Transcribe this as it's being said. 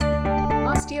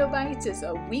Osteobites is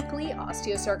a weekly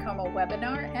osteosarcoma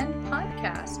webinar and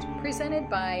podcast presented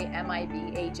by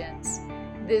MIB Agents.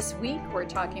 This week, we're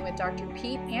talking with Dr.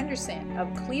 Pete Anderson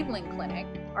of Cleveland Clinic.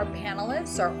 Our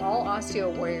panelists are all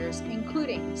osteo warriors,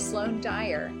 including Sloan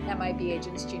Dyer, MIB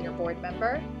Agents Junior Board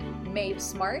Member, Maeve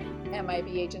Smart, MIB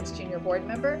Agents Junior Board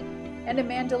Member, and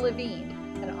Amanda Levine,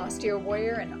 an osteo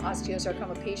warrior and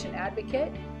osteosarcoma patient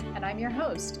advocate. And I'm your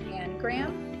host, Ann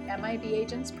Graham, MIB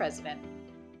Agents President.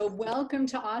 Welcome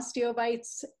to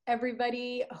Osteobites,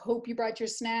 everybody. Hope you brought your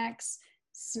snacks.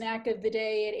 Snack of the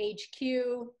day at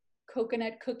HQ,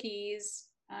 coconut cookies.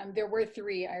 There were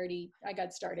 3. I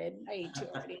got started. I ate 2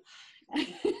 already.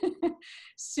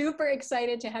 Super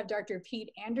excited to have Dr. Pete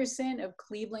Anderson of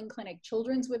Cleveland Clinic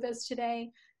Children's with us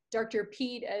today. Dr.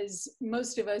 Pete, as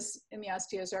most of us in the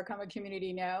osteosarcoma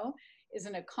community know, is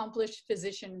an accomplished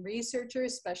physician researcher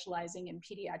specializing in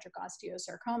pediatric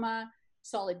osteosarcoma,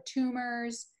 solid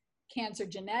tumors, cancer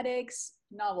genetics,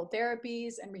 novel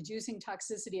therapies, and reducing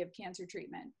toxicity of cancer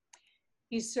treatment.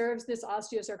 He serves this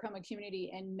osteosarcoma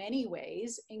community in many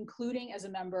ways, including as a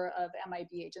member of MIB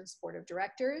Agents Board of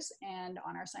Directors and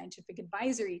on our scientific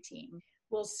advisory team.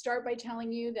 We'll start by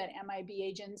telling you that MIB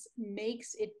Agents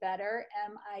makes it better,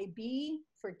 MIB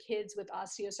for kids with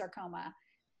osteosarcoma.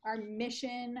 Our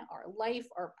mission, our life,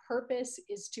 our purpose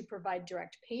is to provide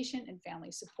direct patient and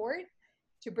family support,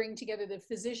 to bring together the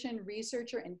physician,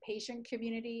 researcher, and patient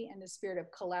community in the spirit of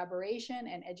collaboration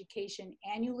and education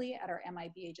annually at our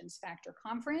MIB Agents Factor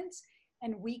Conference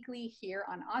and weekly here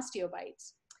on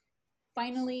Osteobites.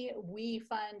 Finally, we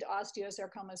fund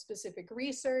osteosarcoma-specific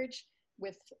research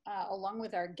along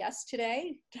with our guest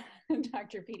today,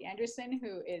 Dr. Pete Anderson,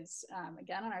 who is,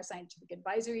 again, on our scientific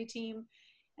advisory team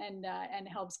and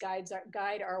helps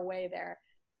guide our way there.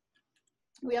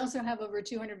 We also have over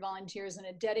 200 volunteers and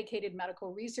a dedicated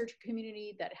medical research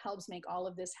community that helps make all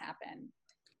of this happen.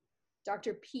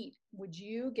 Dr. Pete, would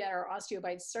you get our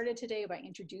Osteobites started today by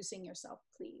introducing yourself,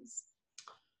 please?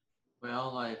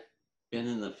 Well, I've been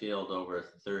in the field over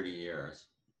 30 years,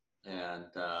 and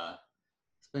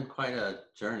it's been quite a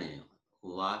journey.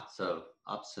 Lots of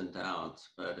ups and downs,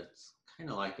 but it's kind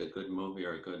of like a good movie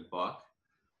or a good book.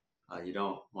 You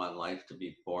don't want life to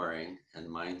be boring, and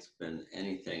mine's been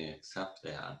anything except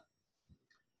that.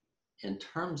 In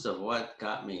terms of what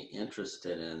got me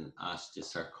interested in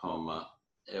osteosarcoma,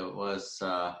 it was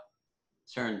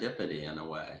serendipity in a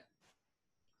way.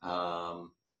 I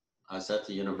was at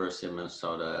the University of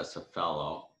Minnesota as a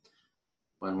fellow.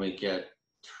 When we get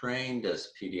trained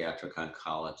as pediatric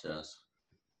oncologists,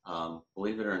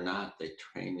 believe it or not, they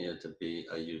train you to be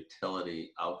a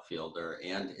utility outfielder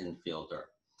and infielder.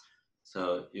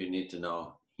 So you need to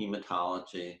know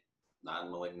hematology,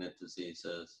 non-malignant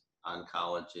diseases,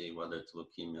 oncology, whether it's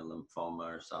leukemia,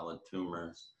 lymphoma, or solid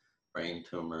tumors, brain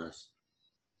tumors.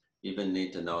 You even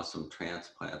need to know some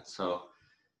transplants. So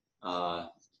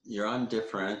you're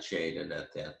undifferentiated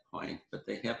at that point, but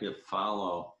they have you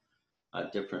follow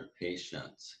different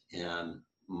patients. And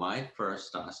my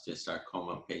first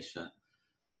osteosarcoma patient,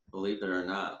 believe it or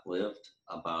not, lived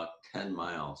about 10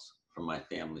 miles from my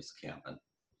family's cabin.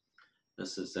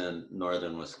 This is in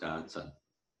northern Wisconsin.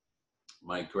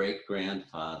 My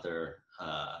great-grandfather,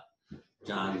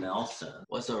 John Nelson,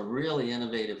 was a really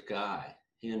innovative guy.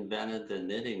 He invented the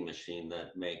knitting machine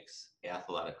that makes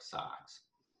athletic socks.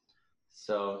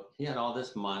 So he had all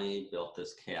this money, built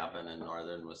this cabin in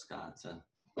northern Wisconsin.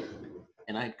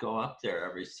 And I'd go up there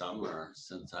every summer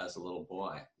since I was a little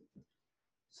boy.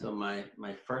 So my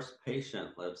first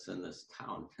patient lives in this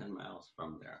town 10 miles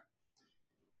from there.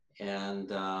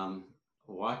 And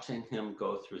watching him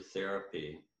go through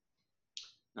therapy,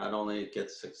 not only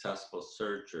get successful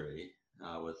surgery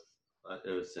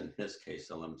it was in his case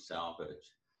a limb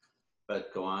salvage,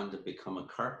 but go on to become a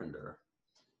carpenter,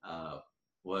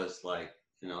 was like,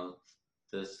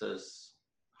 this is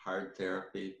hard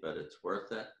therapy, but it's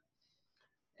worth it.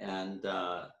 And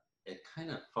it kind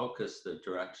of focused the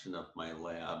direction of my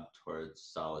lab towards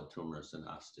solid tumors and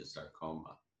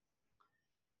osteosarcoma.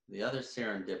 The other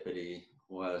serendipity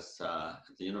was at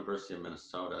the University of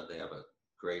Minnesota. They have a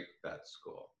great vet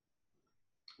school,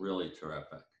 really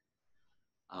terrific.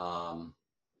 And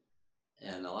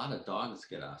a lot of dogs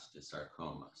get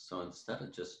osteosarcoma. So instead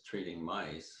of just treating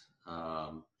mice,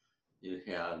 you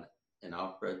had an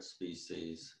outbred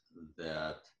species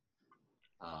that,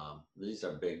 these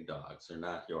are big dogs. They're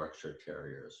not Yorkshire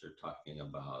Terriers. You're talking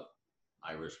about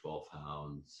Irish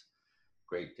Wolfhounds,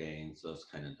 Great Danes, those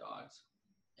kind of dogs.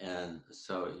 And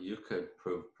so you could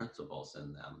prove principles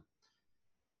in them.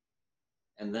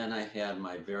 And then I had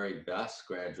my very best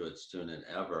graduate student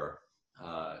ever,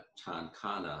 Chan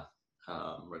Khanna,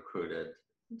 recruited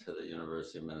to the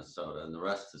University of Minnesota, and the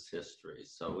rest is history.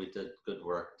 So we did good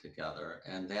work together,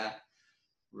 and that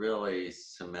really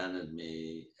cemented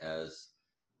me as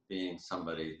being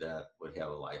somebody that would have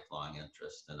a lifelong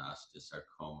interest in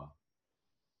osteosarcoma.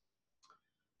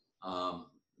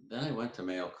 Then I went to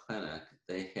Mayo Clinic.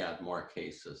 They had more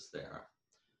cases there,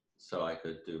 so I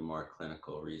could do more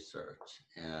clinical research.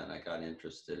 And I got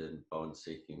interested in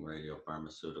bone-seeking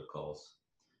radiopharmaceuticals.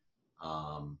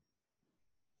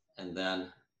 And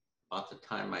then about the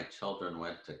time my children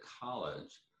went to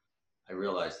college, I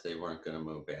realized they weren't going to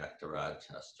move back to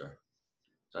Rochester.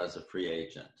 So I was a free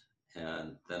agent.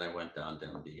 And then I went down to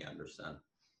MD Anderson.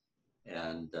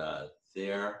 And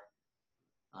there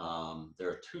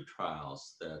are two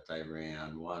trials that I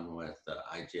ran, one with the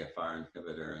IGFR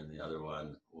inhibitor and the other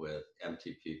one with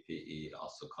MTPPE,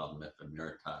 also called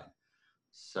mifemirtide.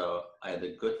 So I had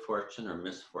the good fortune or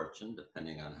misfortune,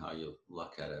 depending on how you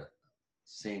look at it,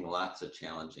 seeing lots of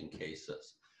challenging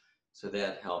cases. So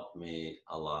that helped me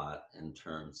a lot in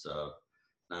terms of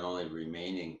not only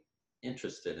remaining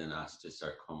interested in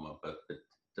osteosarcoma, but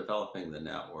developing the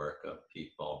network of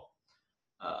people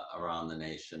around the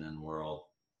nation and world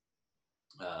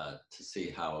to see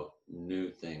how new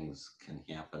things can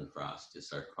happen for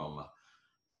osteosarcoma.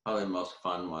 Probably the most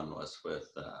fun one was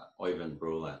with Øyvind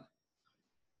Brulin.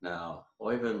 Now,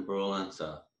 Øyvind Brulin's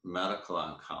a medical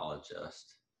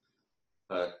oncologist,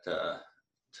 but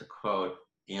to quote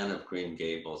Anne of Green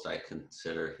Gables, I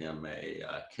consider him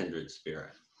a kindred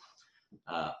spirit.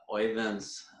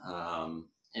 Øyvind's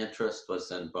interest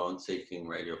was in bone-seeking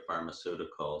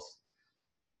radiopharmaceuticals.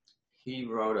 He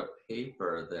wrote a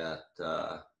paper that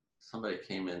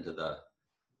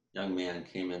young man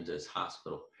came into his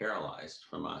hospital paralyzed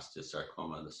from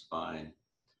osteosarcoma of the spine.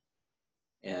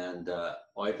 And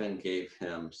Øyvind gave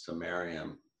him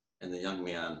samarium, and the young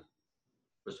man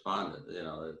responded.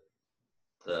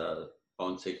 The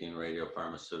bone-seeking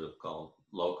radiopharmaceutical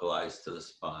localized to the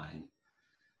spine,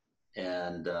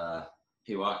 and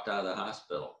he walked out of the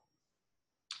hospital.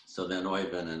 So then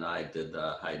Øyvind and I did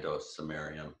the high-dose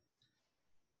samarium.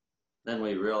 Then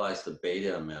we realized the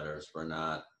beta emitters were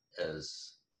not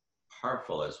as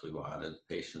powerful as we wanted.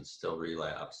 Patients still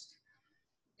relapsed.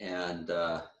 And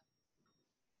I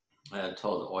had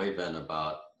told Øyvind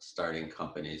about starting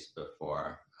companies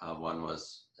before. One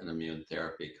was an immune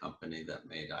therapy company that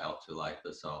made IL-2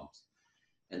 liposomes.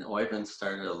 And Øyvind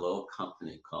started a little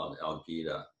company called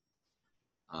Algeta.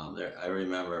 I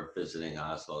remember visiting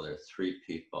Oslo. There are three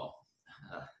people.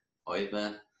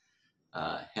 Øyvind,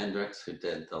 Hendricks, who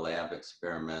did the lab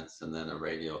experiments, and then a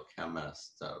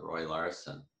radiochemist, Roy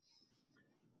Larson.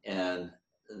 And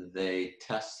they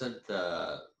tested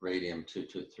the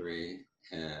radium-223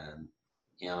 in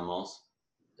animals.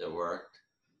 It worked.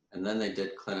 And then they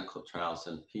did clinical trials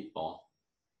in people.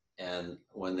 And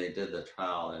when they did the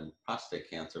trial in prostate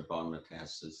cancer, bone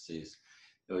metastases,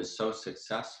 it was so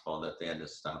successful that they had to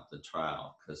stop the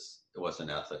trial because it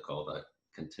wasn't ethical to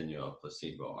continue a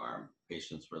placebo arm.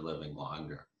 Patients were living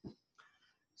longer.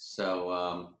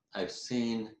 So I've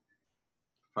seen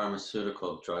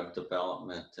pharmaceutical drug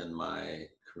development in my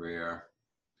career.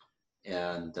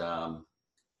 And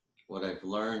what I've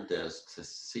learned is to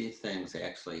see things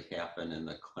actually happen in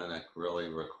the clinic really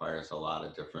requires a lot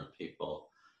of different people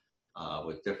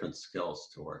with different skills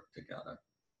to work together.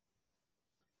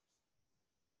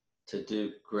 To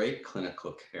do great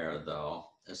clinical care,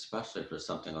 though, especially for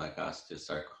something like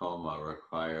osteosarcoma,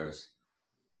 requires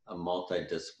a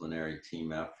multidisciplinary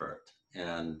team effort.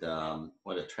 And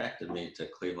what attracted me to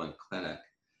Cleveland Clinic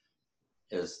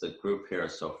is the group here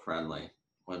is so friendly.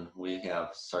 When we have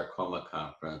sarcoma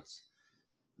conference,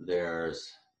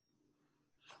 there's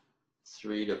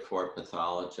 3 to 4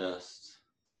 pathologists,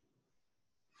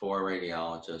 4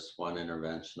 radiologists, 1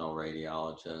 interventional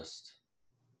radiologist,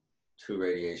 2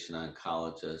 radiation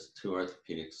oncologists, 2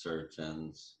 orthopedic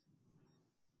surgeons,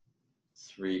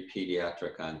 3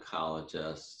 pediatric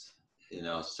oncologists,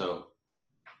 so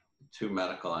 2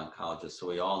 medical oncologists. So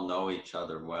we all know each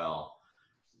other well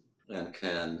and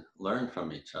can learn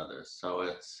from each other. So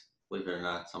it's, believe it or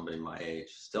not, somebody my age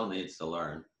still needs to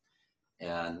learn.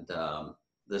 And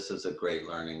this is a great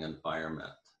learning environment.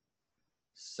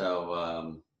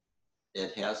 So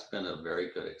it has been a very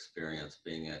good experience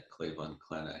being at Cleveland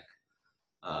Clinic,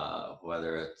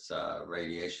 whether it's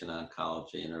radiation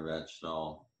oncology,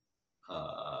 interventional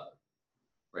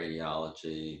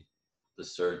radiology, the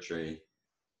surgery,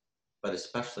 but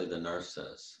especially the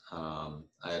nurses. I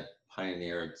had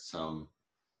pioneered some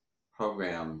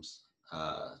programs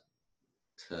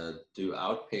to do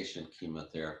outpatient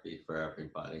chemotherapy for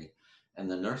everybody. And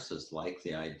the nurses like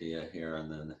the idea here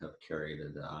and then have carried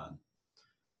it on.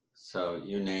 So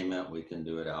you name it, we can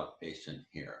do it outpatient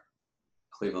here.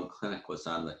 Cleveland Clinic was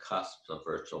on the cusp of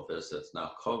virtual visits.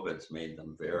 Now COVID's made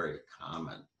them very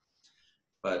common,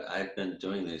 but I've been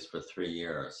doing these for 3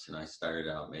 years, and I started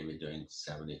out maybe doing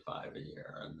 75 a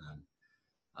year, and then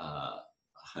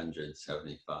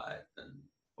 175 and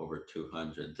over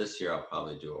 200. This year I'll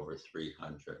probably do over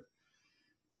 300.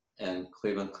 And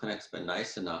Cleveland Clinic's been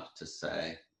nice enough to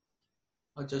say,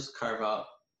 I'll just carve out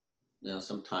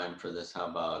some time for this. How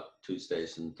about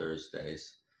Tuesdays and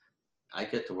Thursdays? I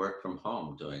get to work from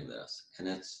home doing this, and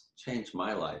it's changed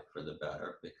my life for the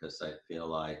better because I feel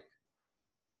like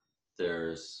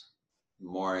there's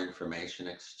more information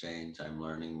exchange. I'm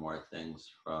learning more things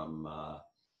from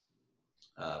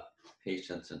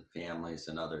patients and families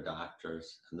and other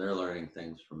doctors, and they're learning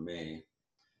things from me,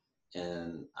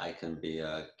 and I can be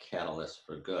a catalyst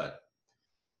for good.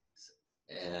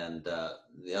 And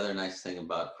the other nice thing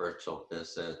about virtual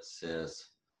visits is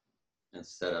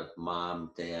instead of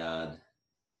mom, dad,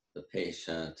 the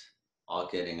patient all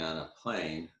getting on a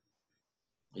plane,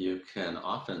 you can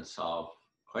often solve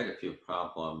quite a few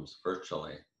problems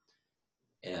virtually.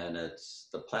 And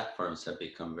the platforms have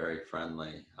become very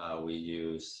friendly. We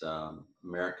use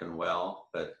American Well,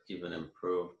 but even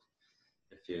improved.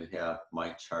 If you have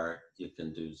MyChart, you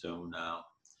can do Zoom now.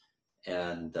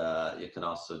 And you can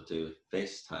also do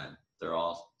FaceTime. They're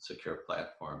all secure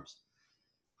platforms.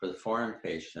 For the foreign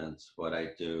patients, what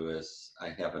I do is I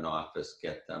have an office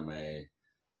get them a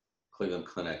Cleveland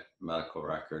Clinic medical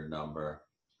record number.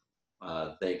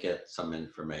 They get some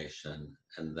information,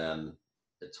 and then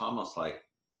it's almost like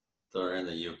they're in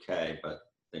the UK,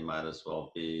 but they might as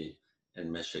well be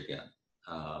in Michigan.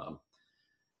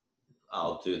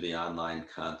 I'll do the online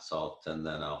consult, and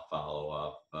then I'll follow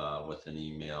up with an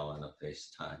email and a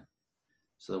FaceTime.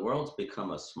 So the world's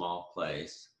become a small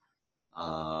place.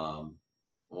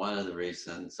 One of the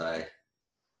reasons I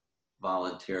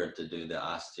volunteered to do the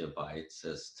OsteoBites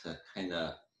is to kind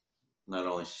of not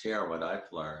only share what I've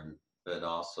learned, but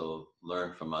also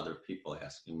learn from other people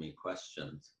asking me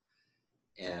questions.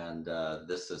 And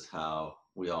this is how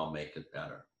we all make it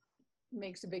better.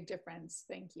 Makes a big difference.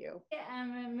 Thank you.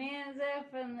 I'm Amanda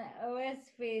from the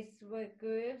OS Facebook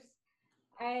groups.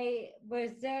 I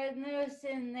was diagnosed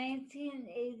in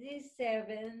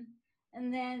 1987,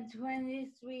 and then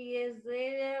 23 years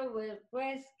later with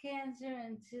breast cancer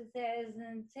in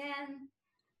 2010,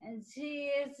 and 2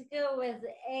 years ago with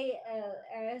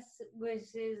ALS,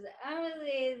 which is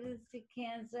unrelated to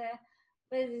cancer,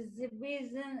 but it's the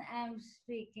reason I'm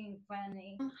speaking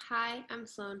funny. Hi, I'm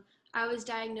Sloan. I was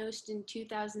diagnosed in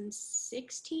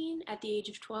 2016 at the age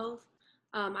of 12.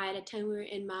 I had a tumor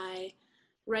in my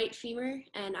right femur,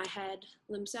 and I had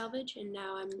limb salvage, and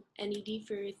now I'm NED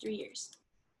for 3 years.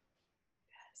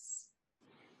 Yes.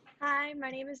 Hi,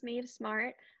 my name is Maeve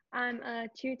Smart. I'm a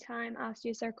 2-time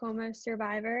osteosarcoma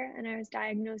survivor, and I was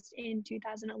diagnosed in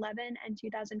 2011 and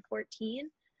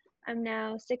 2014. I'm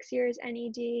now 6 years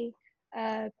NED,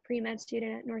 a pre-med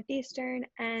student at Northeastern,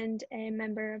 and a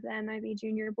member of the MIB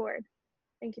Junior Board.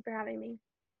 Thank you for having me.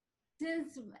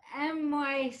 Since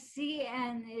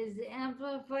MYCN is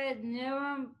amplified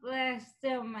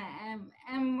neuroblastoma, and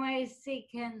MYC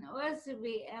can also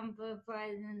be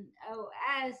amplified in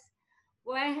OS,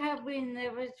 why have we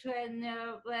never tried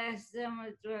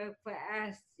neuroblastoma drug for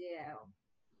osteo?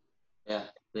 Yeah,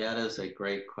 that is a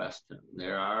great question.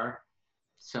 There are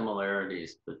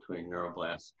similarities between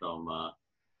neuroblastoma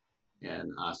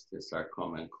and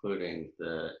osteosarcoma, including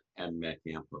the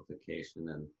NMIC amplification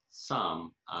in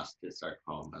some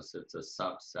osteosarcomas. It's a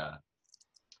subset.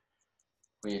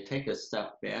 When you take a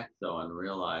step back, though, and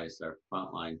realize our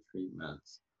frontline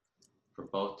treatments for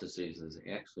both diseases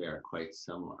actually are quite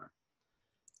similar.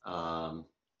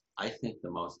 I think the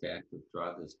most active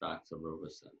drug is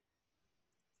doxorubicin,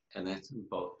 and that's in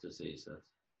both diseases.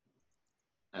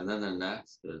 And then the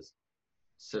next is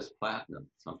cisplatin,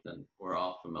 something we're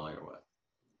all familiar with.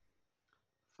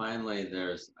 Finally,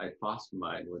 there's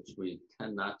ifosfamide, which we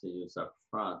tend not to use up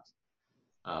front,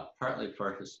 partly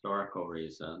for historical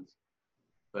reasons,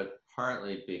 but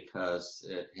partly because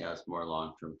it has more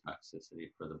long-term toxicity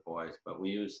for the boys. But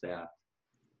we use that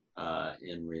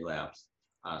in relapsed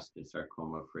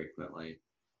osteosarcoma frequently.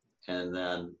 And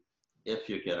then if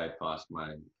you get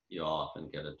ifosfamide, you often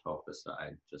get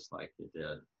etoposide, just like you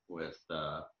did with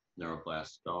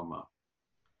neuroblastoma.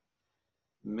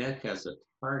 MYC as a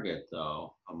target,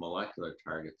 though, a molecular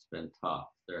target's been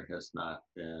tough. There has not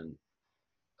been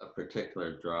a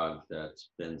particular drug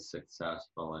that's been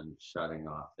successful in shutting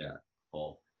off that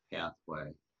whole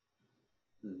pathway.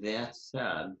 That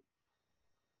said,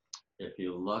 if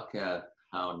you look at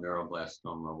how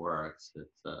neuroblastoma works,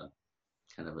 it's a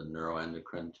kind of a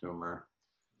neuroendocrine tumor.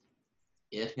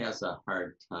 It has a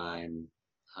hard time,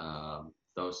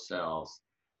 those cells,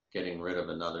 getting rid of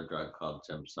another drug called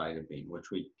gemcitabine,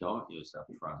 which we don't use up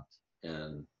front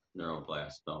in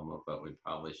neuroblastoma, but we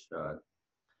probably should.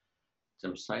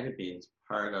 Gemcitabine is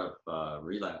part of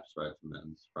relapse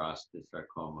regimens for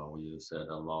osteosarcoma. We use it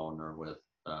alone or with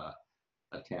a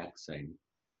taxane.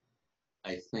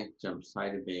 I think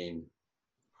gemcitabine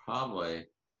probably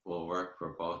will work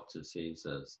for both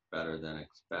diseases better than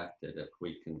expected if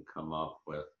we can come up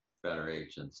with better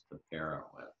agents to pair it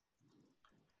with.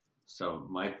 So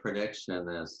my prediction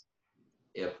is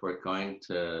if we're going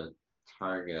to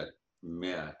target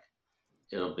MYC,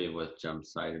 it'll be with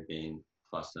gemcitabine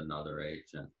plus another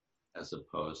agent as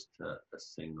opposed to a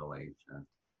single agent.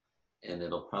 And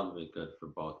it'll probably be good for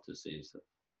both diseases.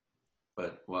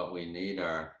 But what we need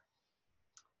are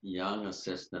young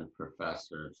assistant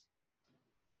professors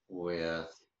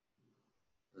with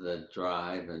the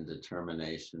drive and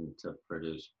determination to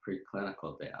produce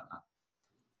preclinical data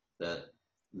that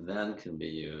then can be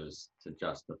used to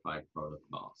justify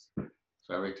protocols.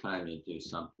 So every time you do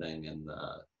something in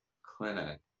the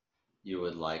clinic, you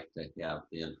would like to have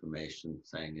the information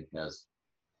saying it has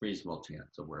reasonable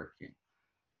chance of working.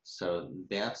 So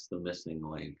that's the missing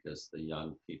link, is the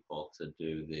young people to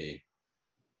do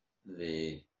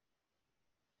the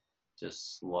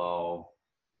just slow,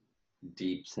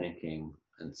 deep thinking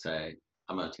and say,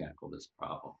 I'm going to tackle this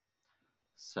problem.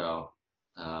 So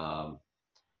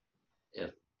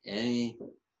if any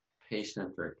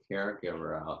patient or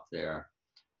caregiver out there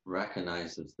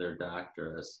recognizes their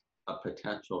doctor as a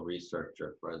potential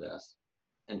researcher for this,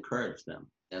 encourage them.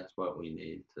 That's what we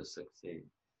need to succeed.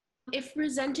 If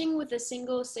presenting with a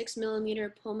single 6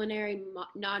 millimeter pulmonary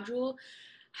nodule,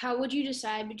 how would you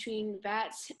decide between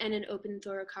VATS and an open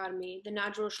thoracotomy? The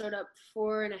nodule showed up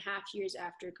 4.5 years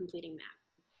after completing that.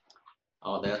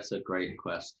 Oh, that's a great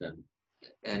question.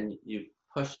 And you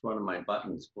pushed one of my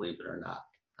buttons, believe it or not.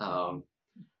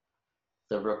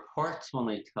 The reports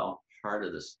only tell part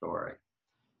of the story.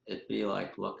 It'd be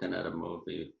like looking at a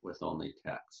movie with only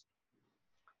text.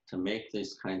 To make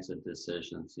these kinds of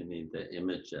decisions, you need the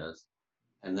images.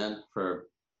 And then for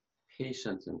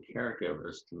patients and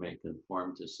caregivers to make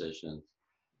informed decisions,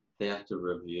 they have to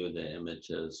review the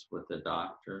images with the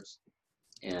doctors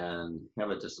and have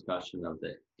a discussion of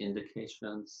the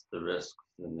indications, the risks,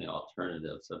 and the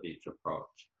alternatives of each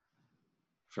approach.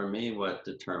 For me, what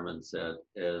determines it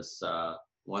is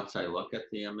once I look at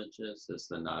the images, is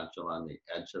the nodule on the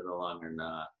edge of the lung or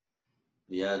not?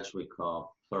 The edge we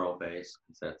call pleural base,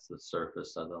 because that's the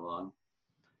surface of the lung.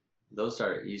 Those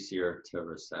are easier to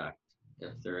resect.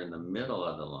 If they're in the middle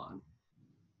of the lung,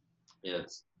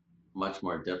 it's much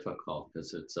more difficult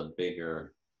because it's a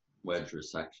bigger wedge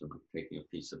resection, like taking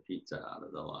a piece of pizza out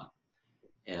of the lung.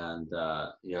 And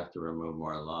you have to remove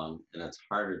more lung, and it's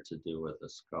harder to do with a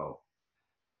scope.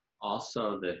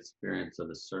 Also, the experience of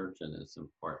the surgeon is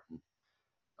important.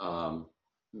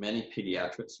 Many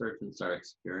pediatric surgeons are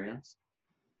experienced.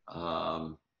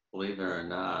 Believe it or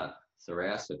not,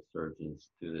 thoracic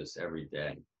surgeons do this every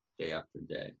day, day after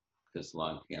day, because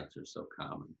lung cancer is so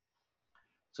common.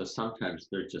 So sometimes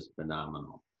they're just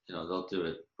phenomenal. You know, they'll do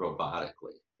it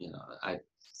robotically. You know, I've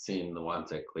seen the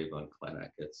ones at Cleveland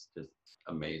Clinic. It's just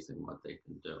amazing what they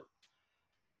can do.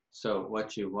 So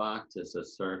what you want is a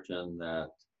surgeon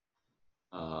that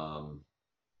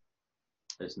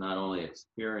is not only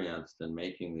experienced in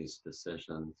making these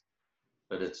decisions,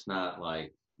 but it's not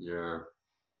like you're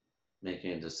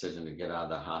making a decision to get out of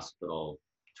the hospital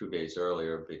 2 days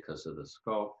earlier because of the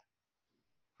scope,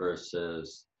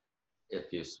 versus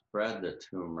if you spread the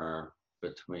tumor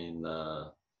between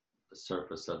the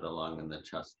surface of the lung and the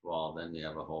chest wall, then you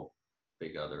have a whole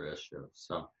big other issue.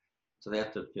 So they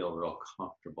have to feel real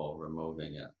comfortable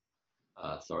removing it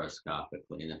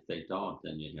thoracoscopically, and if they don't,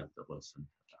 then you have to listen to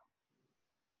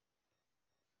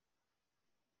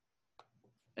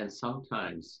them. And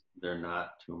sometimes they're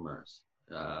not tumors,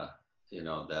 you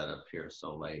know, that appear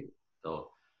so late.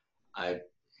 So I've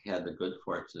had the good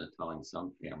fortune of telling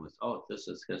some families, oh, this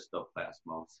is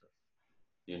histoplasmosis.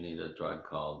 You need a drug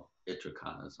called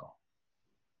itraconazole,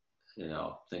 you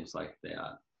know, things like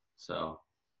that. So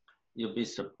you'll be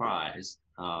surprised.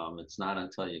 It's not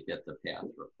until you get the path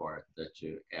report that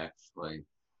you actually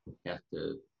have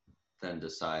to then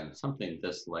decide something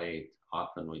this late.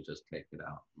 Often we just take it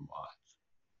out and watch.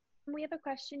 We have a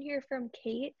question here from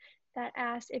Kate that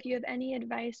asks if you have any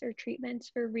advice or treatments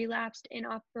for relapsed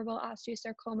inoperable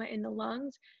osteosarcoma in the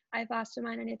lungs.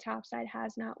 Ifosfamide and etoposide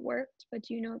has not worked, but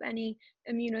do you know of any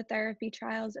immunotherapy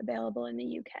trials available in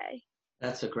the UK?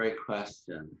 That's a great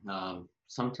question.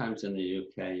 sometimes in the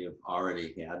UK, you've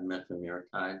already had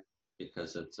mifemertide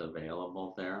because it's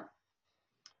available there.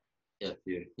 If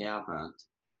you haven't,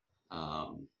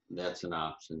 that's an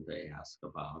option to ask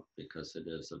about because it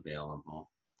is available.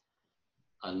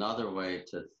 Another way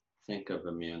to think of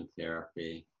immune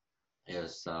therapy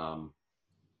is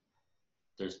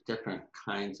there's different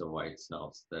kinds of white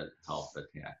cells that help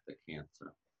attack the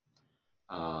cancer.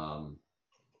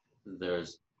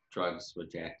 There's drugs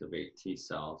which activate T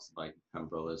cells like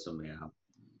pembrolizumab.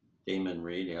 Damon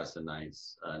Reed has a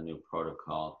nice new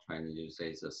protocol trying to use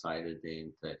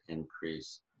azacitidine to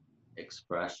increase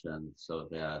expression so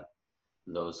that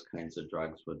those kinds of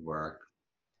drugs would work.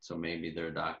 So maybe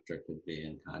their doctor could be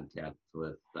in contact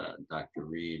with Dr.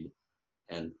 Reed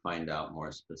and find out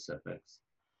more specifics.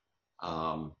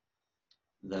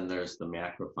 Then there's the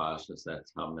macrophages,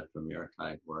 that's how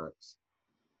mifemertide works.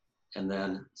 And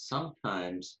then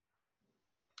sometimes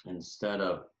instead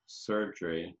of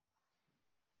surgery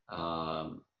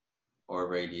or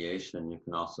radiation, you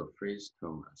can also freeze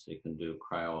tumors. You can do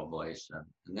cryoablation.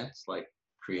 And that's like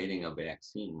creating a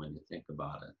vaccine when you think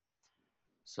about it.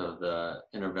 So the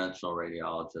interventional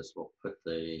radiologist will put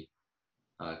the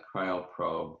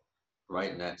cryoprobe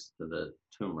right next to the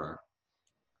tumor,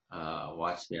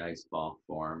 watch the ice ball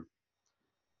form.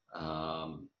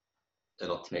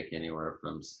 It'll take anywhere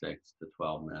from 6 to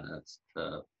 12 minutes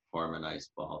to form an ice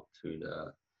ball, 2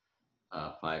 to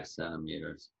 5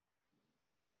 centimeters.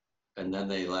 And then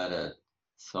they let it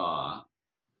thaw.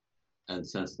 And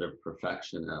since they're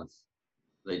perfectionists,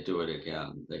 they do it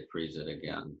again. They freeze it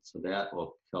again. So that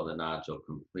will kill the nodule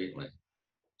completely.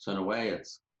 So in a way,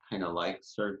 it's kind of like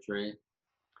surgery.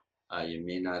 You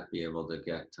may not be able to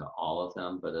get to all of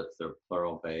them, but if they're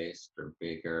pleural-based or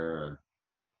bigger, or,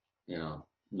 you know,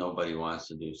 nobody wants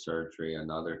to do surgery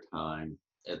another time,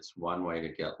 it's one way to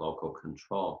get local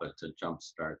control, but to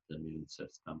jumpstart the immune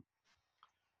system.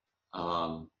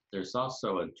 There's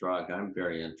also a drug I'm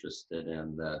very interested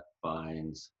in that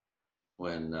binds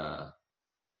when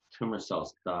tumor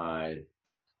cells die,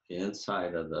 the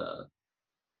inside of the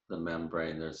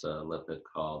membrane, there's a lipid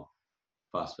called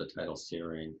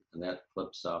phosphatidylserine, and that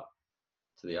flips up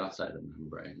to the outside of the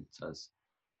membrane. It says,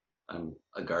 I'm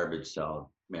a garbage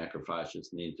cell,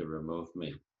 macrophages need to remove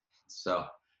me. So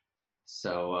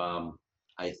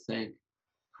I think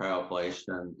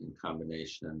cryoablation in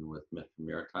combination with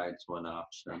mifemertide is one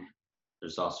option.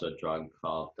 There's also a drug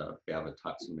called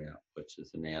bavitoximab, which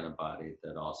is an antibody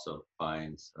that also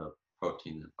binds a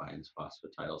protein that binds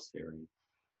phosphatidylserine.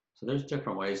 So there's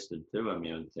different ways to do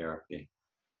immune therapy,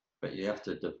 but you have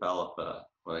to develop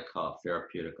what I call a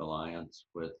therapeutic alliance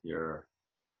with your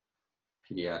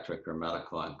pediatric or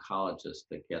medical oncologist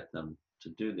to get them to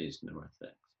do these newer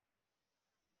things.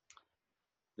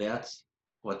 That's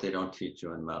what they don't teach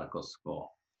you in medical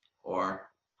school or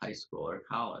high school or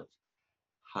college.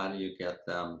 How do you get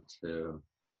them to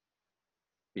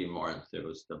be more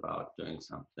enthused about doing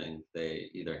something they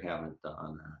either haven't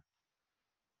done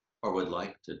or would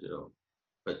like to do,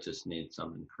 but just need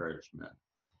some encouragement?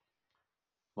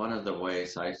 One of the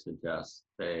ways I suggest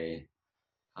they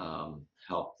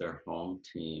help their home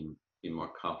team be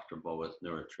more comfortable with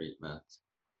newer treatments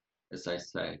is I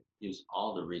say, use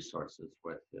all the resources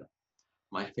with you.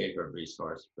 My favorite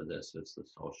resource for this is the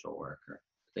social worker.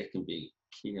 They can be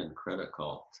key and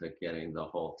critical to getting the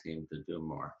whole team to do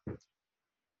more.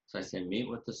 So I say, meet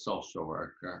with the social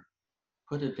worker,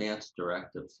 put advanced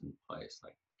directives in place.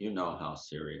 Like, you know how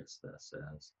serious this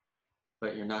is,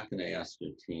 but you're not going to ask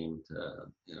your team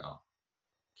to, you know,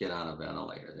 get on a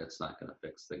ventilator. That's not going to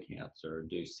fix the cancer, or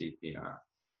do CPR.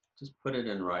 Just put it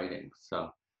in writing.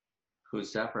 So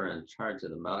who's ever in charge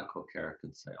of the medical care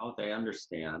can say, oh, they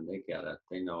understand, they get it,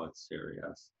 they know it's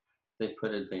serious. They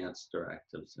put advanced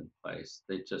directives in place.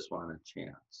 They just want a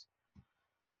chance.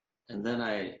 And then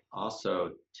I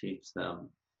also teach them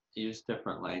use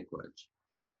different language.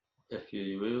 If you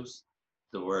use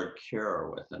the word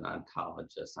cure with an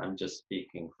oncologist, I'm just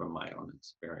speaking from my own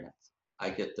experience.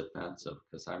 I get defensive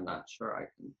because I'm not sure I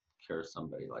can cure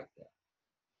somebody like that.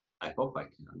 I hope I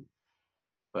can,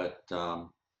 but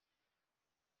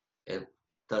it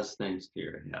does things to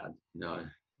your head. You know,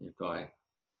 you're going,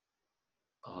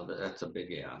 oh, that's a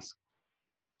big ask.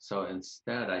 So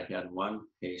instead, I had one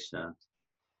patient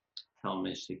tell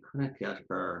me she couldn't get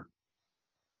her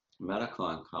medical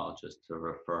oncologist to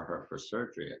refer her for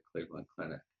surgery at Cleveland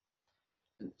Clinic.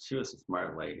 And she was a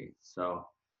smart lady. So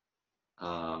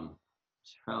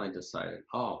she finally decided,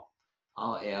 oh,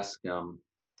 I'll ask him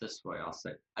this way. I'll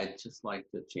say, I'd just like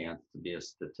the chance to be a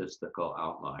statistical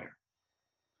outlier.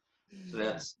 So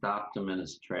that stopped him in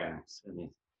his tracks. And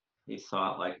he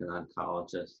thought like an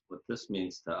oncologist. What this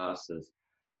means to us is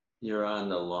you're on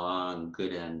the long,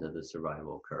 good end of the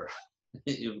survival curve.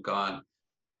 You've gone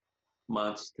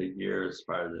months to years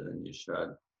farther than you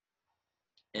should.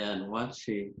 And once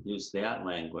she used that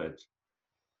language,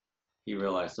 he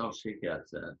realized, oh, she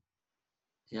gets it.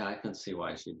 Yeah, I can see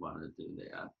why she'd want to do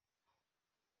that.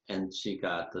 And she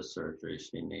got the surgery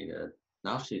she needed.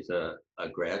 Now she's a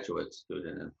graduate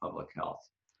student in public health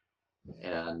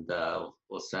and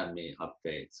will send me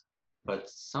updates. But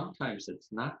sometimes it's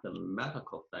not the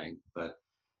medical thing, but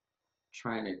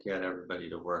trying to get everybody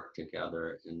to work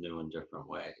together in new and different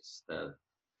ways. That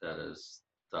is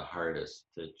the hardest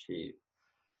to achieve.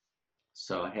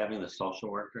 So having the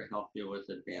social worker help you with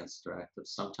advanced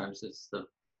directives, sometimes it's the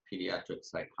pediatric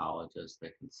psychologist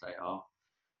that can say, oh,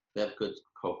 they have good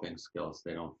coping skills.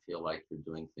 They don't feel like you're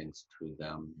doing things to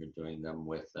them. You're doing them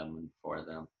with them and for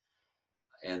them.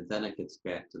 And then it gets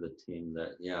back to the team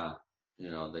that, yeah,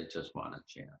 they just want a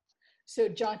chance. So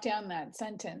jot down that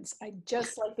sentence. I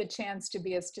just like the chance to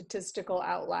be a statistical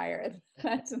outlier.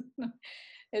 That's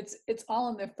it's all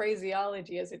in the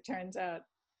phraseology, as it turns out.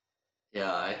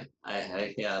 Yeah, I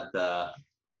had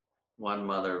one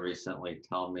mother recently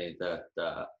tell me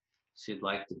that she'd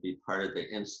like to be part of the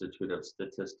Institute of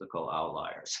Statistical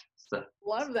Outliers. So,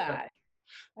 love that.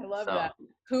 I love that.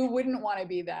 Who wouldn't want to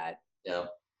be that? Yeah.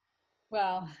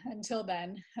 Well, until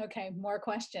then, okay, more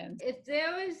questions. If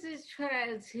there was a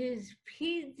child whose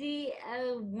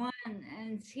PD-L1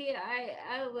 and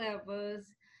TIL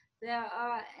levels that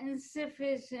are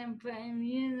insufficient for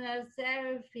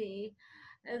immunotherapy,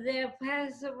 are there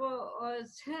possible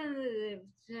alternative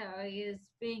targets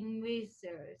being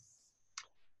researched?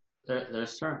 There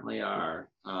certainly are.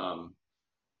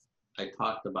 I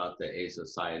talked about the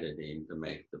azacitidine to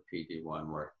make the PD-1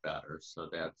 work better. So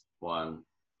that's one.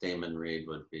 Damon Reed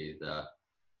would be the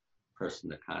person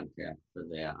to contact for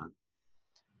that.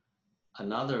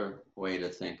 Another way to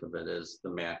think of it is the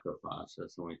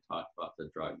macrophages, and we talked about the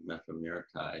drug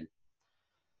mifemertide.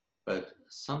 But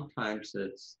sometimes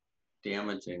it's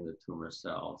damaging the tumor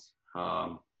cells.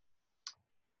 I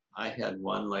had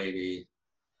one lady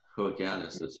who, again,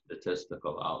 is a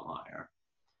statistical outlier,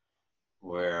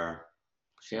 where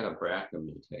she had a BRCA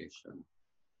mutation.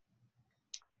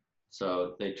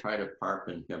 So they tried a PARP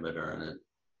inhibitor and it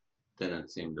didn't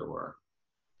seem to work.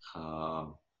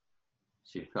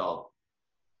 She felt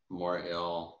more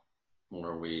ill,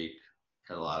 more weak,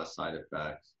 had a lot of side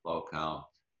effects, low count.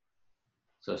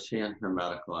 So she and her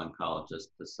medical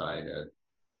oncologist decided,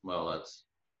 well, let's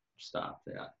stop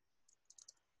that.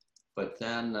 But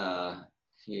then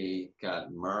he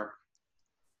got Merck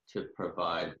to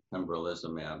provide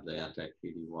pembrolizumab, the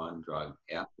anti-PD-1 drug,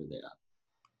 after that.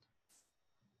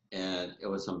 And it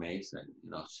was amazing.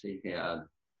 She had,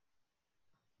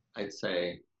 I'd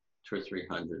say, 200 or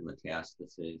 300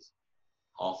 metastases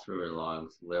all through her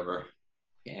lungs, liver,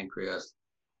 pancreas,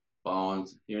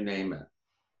 bones, you name it.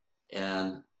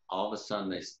 And all of a sudden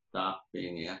they stopped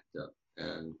being active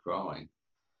and growing.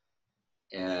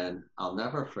 And I'll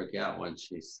never forget when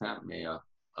she sent me a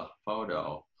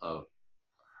photo of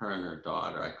her and her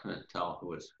daughter. I couldn't tell who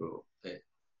was who. They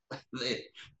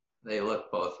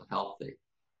looked both healthy.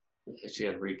 She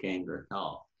had regained her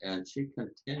health, and she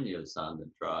continues on the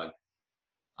drug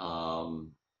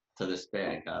to this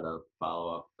day. I got a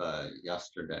follow-up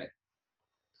yesterday.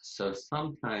 So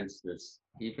sometimes there's,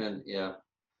 even if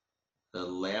the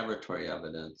laboratory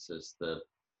evidence is the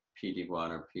PD-1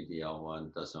 or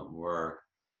PD-L1 doesn't work,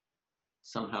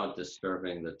 somehow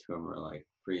disturbing the tumor, like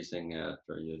freezing it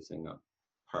or using a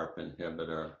PARP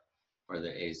inhibitor or the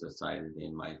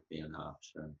azacitidine might be an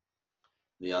option.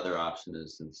 The other option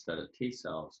is, instead of T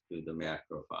cells, do the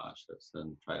macrophages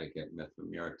and try to get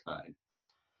mifemertide.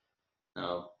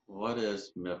 Now, what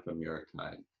is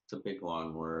mifemertide? It's a big,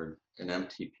 long word. And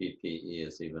MTPPE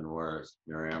is even worse,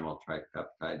 muraryl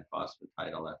tripeptide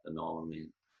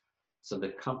phosphatidylethanolamine. So the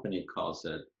company calls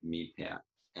it MEPACT,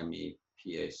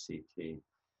 M-E-P-A-C-T.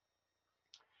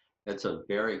 It's a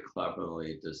very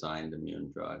cleverly designed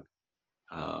immune drug.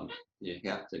 You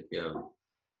have to give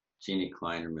Jeannie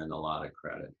Kleinerman a lot of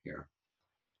credit here.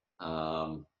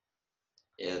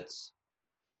 Its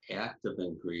active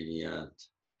ingredient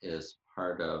is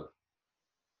part of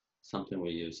something we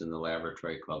use in the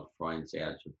laboratory called Freund's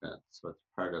adjuvant. So it's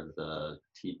part of the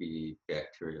TB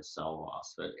bacteria cell wall.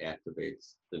 So it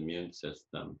activates the immune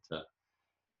system to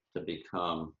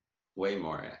become way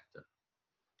more active.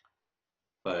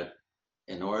 But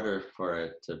in order for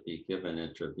it to be given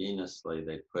intravenously,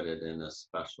 they put it in a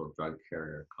special drug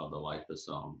carrier called the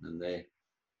liposome. And they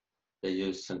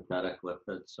use synthetic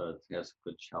lipids, so it has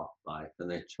good shelf life.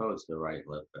 And they chose the right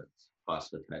lipids,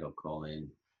 phosphatidylcholine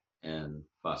and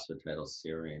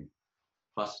phosphatidylserine.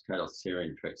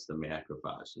 phosphatidylserine tricks the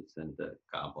macrophages into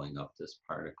gobbling up this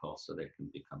particle so they can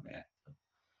become active.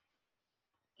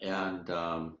 And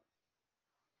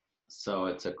so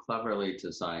it's a cleverly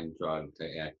designed drug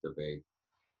to activate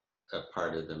a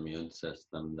part of the immune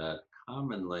system that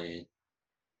commonly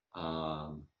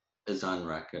is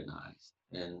unrecognized.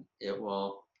 And it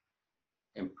will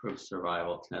improve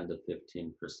survival 10 to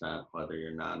 15%, whether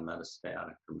you're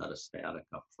non-metastatic or metastatic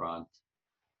up front.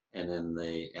 And in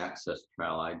the ACCESS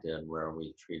trial I did, where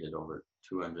we treated over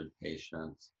 200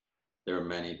 patients, there were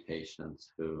many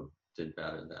patients who did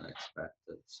better than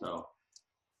expected. So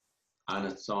on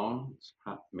its own,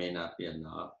 it may not be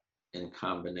enough. In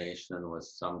combination with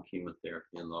some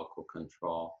chemotherapy and local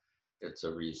control, it's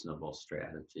a reasonable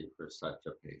strategy for such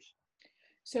a patient.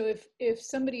 So if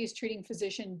somebody's treating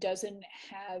physician doesn't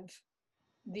have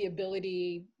the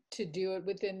ability to do it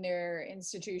within their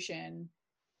institution?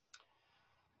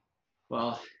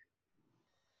 Well,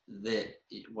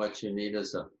 what you need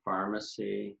is a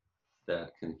pharmacy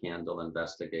that can handle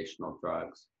investigational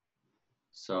drugs.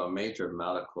 So a major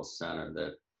medical center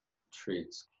that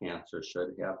treats cancer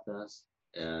should have this,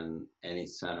 and any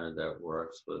center that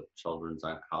works with children's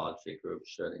oncology groups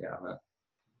should have it.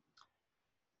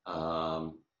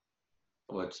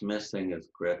 What's missing is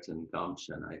grit and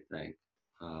gumption, I think,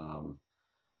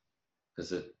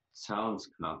 because it sounds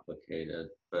complicated,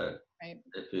 but Right.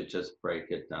 if you just break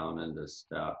it down into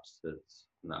steps, it's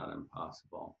not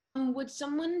impossible. Would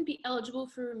someone be eligible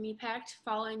for MEPACT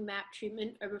following MAP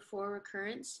treatment or before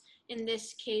recurrence? In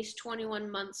this case, 21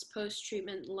 months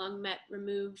post-treatment, lung met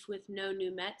removed with no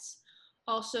new mets.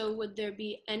 Also, would there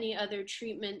be any other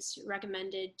treatments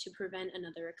recommended to prevent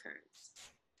another recurrence?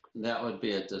 That would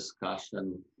be a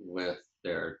discussion with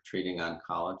their treating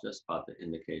oncologist about the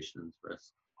indications,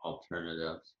 risk,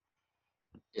 alternatives.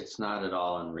 It's not at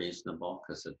all unreasonable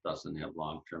because it doesn't have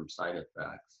long-term side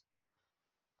effects.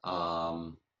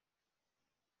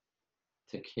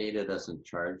 Takeda doesn't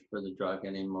charge for the drug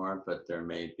anymore, but there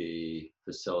may be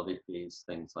facility fees,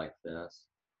 things like this.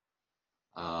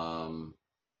 I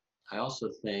also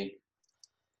think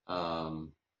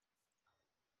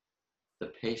the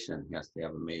patient has to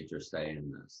have a major say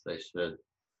in this. They should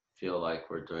feel like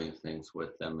we're doing things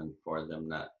with them and for them,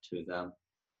 not to them.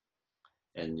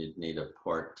 And you'd need a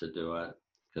port to do it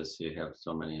because you have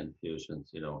so many infusions,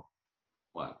 you don't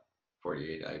want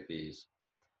 48 IVs.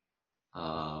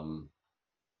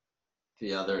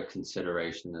 The other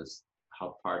consideration is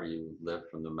how far do you live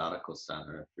from the medical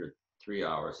center? If you're 3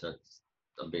 hours, that's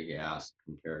a big ask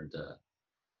compared to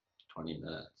 20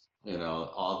 minutes. You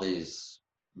know, all these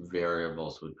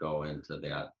variables would go into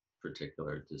that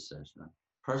particular decision.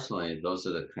 Personally, those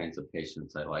are the kinds of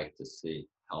patients I like to see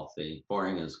healthy.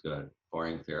 Boring is good.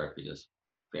 Boring therapy is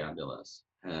fabulous.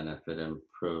 And if it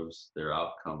improves their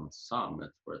outcomes some,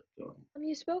 it's worth doing.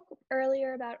 You spoke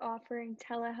earlier about offering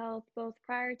telehealth both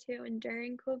prior to and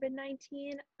during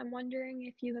COVID-19. I'm wondering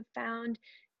if you have found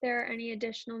there are any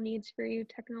additional needs for you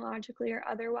technologically or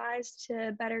otherwise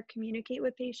to better communicate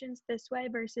with patients this way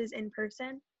versus in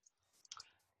person?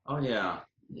 Oh yeah,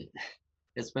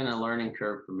 it's been a learning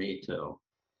curve for me too.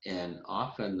 And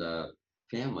often the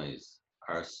families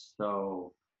are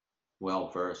so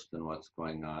well versed in what's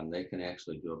going on, they can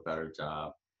actually do a better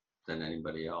job than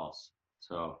anybody else.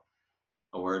 So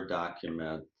a Word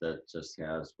document that just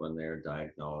has when they're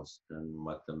diagnosed and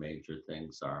what the major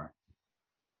things are.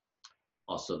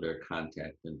 Also their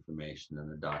contact information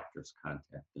and the doctor's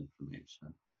contact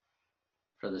information.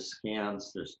 For the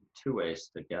scans, there's 2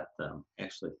 ways to get them,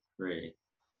 actually 3.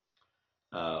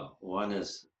 One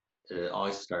is, it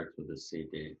always starts with a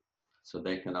CD. So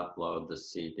they can upload the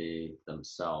CD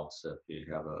themselves if you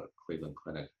have a Cleveland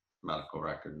Clinic medical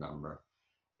record number.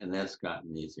 And that's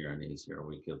gotten easier and easier.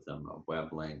 We give them a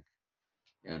web link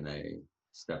and a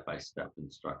step-by-step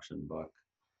instruction book.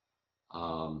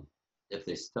 If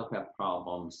they still have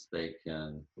problems, they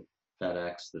can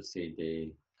FedEx the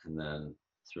CD and then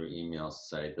through email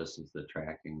say, this is the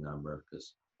tracking number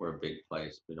because we're a big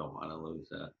place, we don't want to lose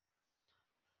it.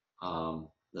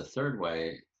 The third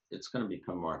way, it's going to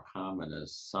become more common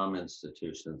as some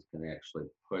institutions can actually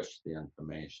push the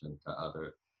information to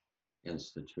other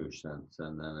institutions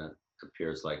and then it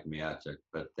appears like magic,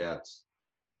 but that's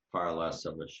far less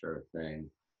of a sure thing.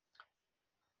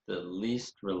 The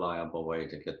least reliable way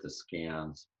to get the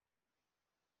scans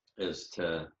is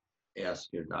to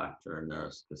ask your doctor or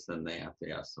nurse, because then they have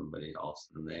to ask somebody else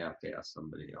and they have to ask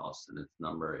somebody else, and it's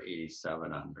number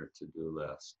 87 on their to-do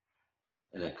list.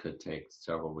 And it could take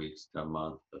several weeks to a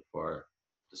month before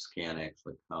the scan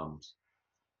actually comes.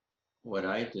 What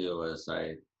I do is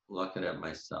I look at it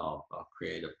myself. I'll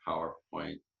create a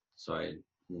PowerPoint so I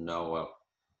know what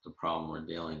the problem we're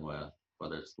dealing with,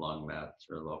 whether it's lung mets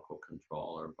or local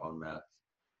control or bone mets.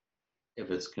 If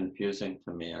it's confusing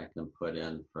to me, I can put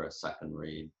in for a second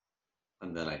read,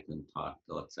 and then I can talk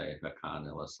to, let's say, Hakan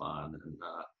Ilaslan and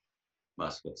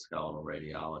musculoskeletal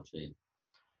radiology.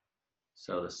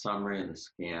 So the summary and the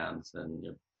scans, and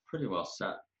you're pretty well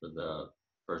set for the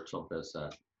virtual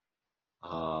visit.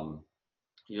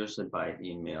 Usually by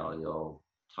email, you'll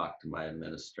talk to my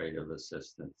administrative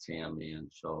assistant, Sammy,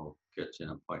 and she'll get you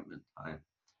an appointment time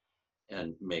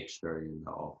and make sure you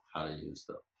know how to use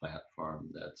the platform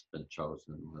that's been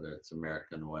chosen, whether it's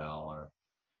American Well or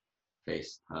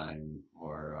FaceTime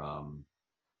or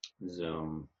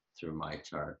Zoom through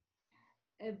MyChart.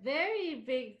 A very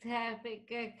big topic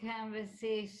of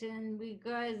conversation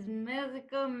regards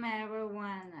medical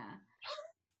marijuana.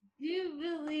 Do you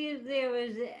believe there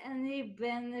was any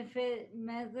benefit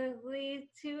medically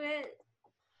to it?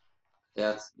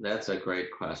 That's a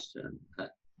great question.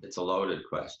 It's a loaded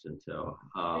question too.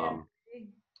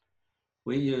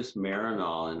 We use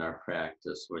Marinol in our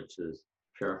practice, which is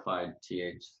purified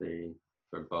THC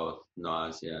for both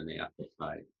nausea and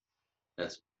appetite.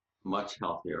 That's much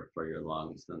healthier for your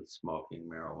lungs than smoking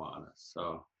marijuana.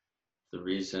 So the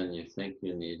reason you think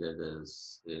you need it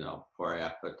is, poor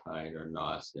appetite or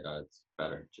nausea. It's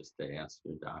better just to ask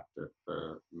your doctor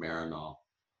for Marinol.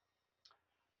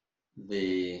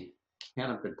 The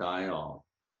cannabidiol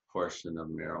portion of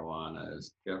marijuana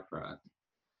is different.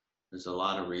 There's a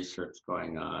lot of research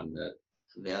going on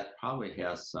that probably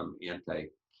has some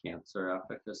anti-cancer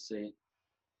efficacy,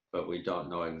 but we don't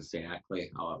know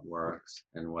exactly how it works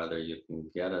and whether you can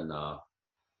get enough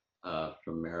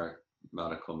from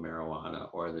medical marijuana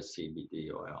or the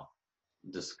CBD oil.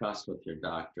 Discuss with your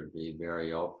doctor, be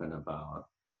very open about,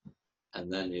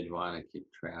 and then you'd want to keep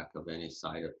track of any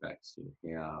side effects you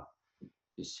have.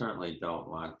 You certainly don't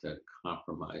want to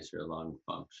compromise your lung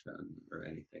function or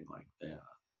anything like that.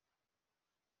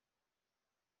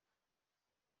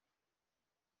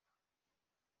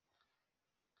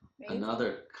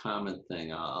 Another common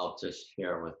thing I'll just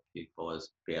share with people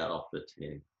is battle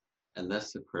fatigue, and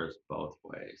this occurs both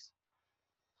ways.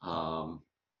 I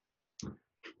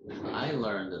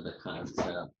learned of the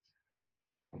concept.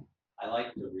 I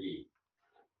like to read.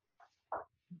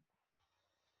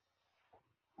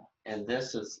 And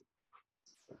this is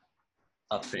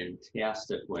a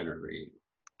fantastic winter read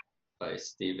by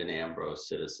Stephen Ambrose,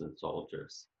 Citizen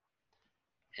Soldiers.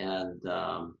 And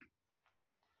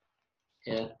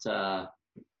it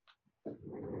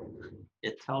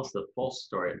tells the full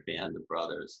story of Band of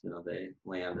Brothers. They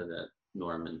landed at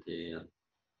Normandy and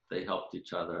they helped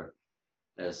each other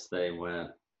as they went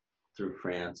through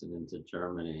France and into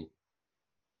Germany.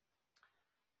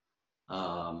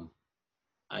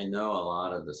 I know a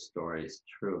lot of the story is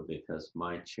true because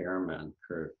my chairman,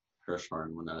 Kurt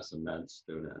Hirschhorn, when I was a med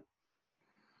student,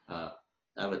 I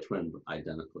have a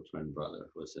identical twin brother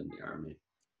who was in the Army.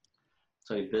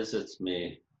 So he visits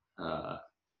me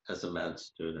as a med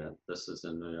student. This is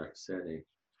in New York City.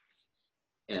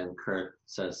 And Kurt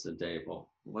says to Dave, well,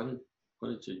 what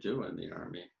did you do in the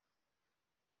Army?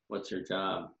 What's your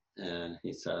job? And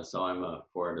he says, oh, I'm a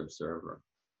forward observer.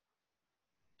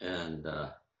 And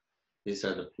these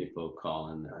are the people who call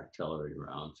in the artillery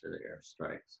rounds or the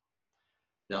airstrikes.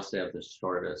 They also have the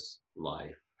shortest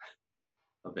life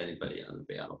of anybody on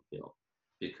the battlefield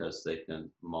because they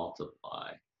can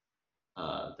multiply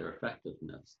their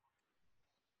effectiveness.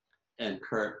 And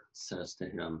Kurt says to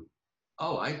him,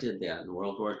 oh, I did that in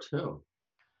World War II.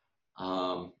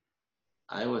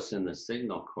 I was in the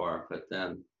Signal Corps, but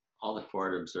then all the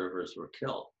forward observers were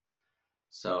killed.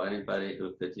 So anybody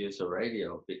who could use a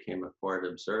radio became a forward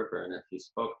observer. And if he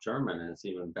spoke German, it's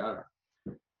even better,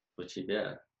 which he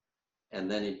did.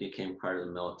 And then he became part of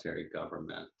the military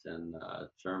government in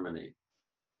Germany.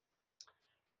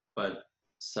 But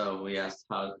so we asked,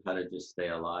 how did you stay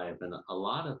alive? And a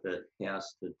lot of it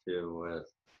has to do with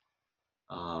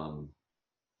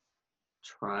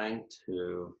trying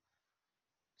to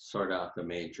sort out the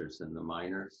majors and the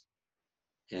minors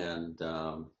and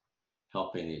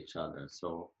helping each other.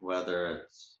 So whether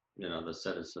it's, the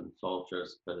citizen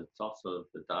soldiers, but it's also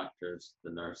the doctors,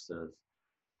 the nurses,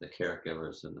 the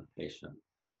caregivers, and the patient.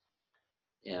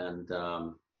 And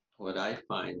what I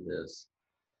find is,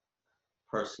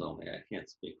 personally, I can't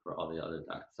speak for all the other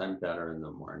doctors, I'm better in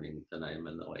the morning than I am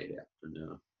in the late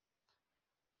afternoon.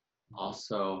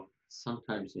 Also,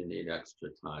 sometimes you need extra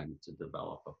time to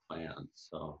develop a plan.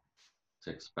 So to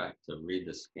expect to read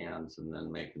the scans and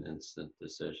then make an instant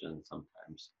decision,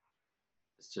 sometimes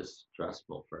it's just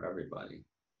stressful for everybody.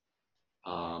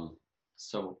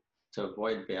 So to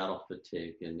avoid battle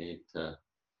fatigue, you need to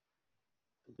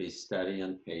be steady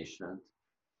and patient.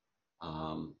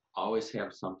 Always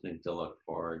have something to look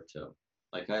forward to.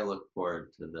 Like I look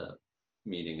forward to the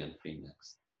meeting in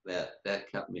Phoenix.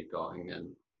 That kept me going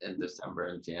in December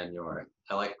and January.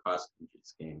 I like cross country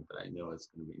skiing, but I knew it's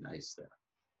going to be nice there.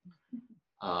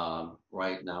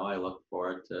 Right now, I look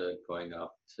forward to going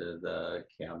up to the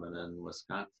cabin in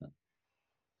Wisconsin.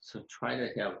 So try to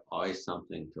have always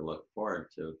something to look forward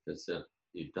to, because if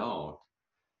you don't,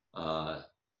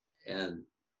 and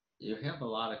you have a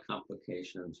lot of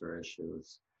complications or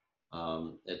issues,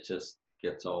 it just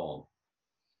gets old.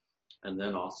 And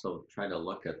then also try to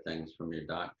look at things from your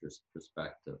doctor's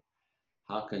perspective.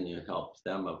 How can you help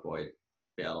them avoid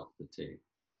battle fatigue?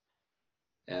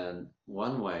 And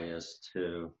one way is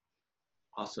to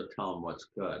also tell them what's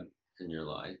good in your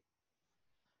life.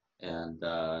 And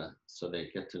so they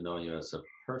get to know you as a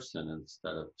person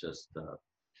instead of just a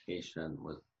patient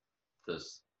with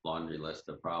this laundry list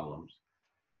of problems.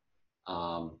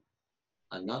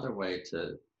 Another way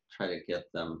to try to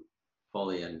get them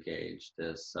fully engaged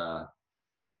is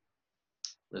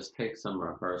this takes some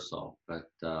rehearsal, but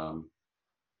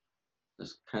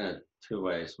there's kind of two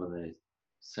ways. When they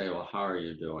say, well, how are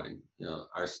you doing? You know,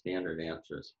 our standard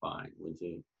answer is fine. Would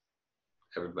you,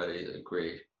 everybody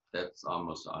agree? That's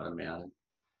almost automatic.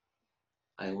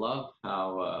 I love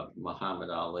how Muhammad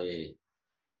Ali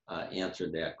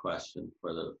answered that question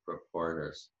for the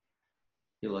reporters.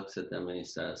 He looks at them and he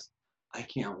says, I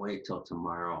can't wait till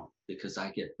tomorrow because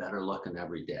I get better looking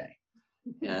every day.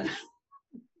 And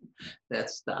that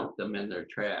stopped them in their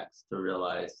tracks to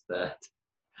realize that,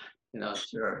 you know,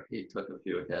 sure, he took a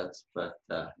few hits, but,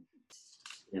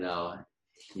 you know,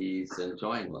 he's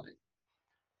enjoying life.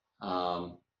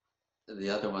 The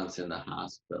other one's in the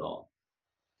hospital.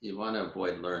 You want to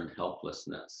avoid learned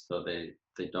helplessness, so they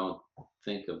don't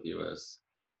think of you as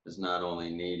not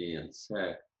only needy and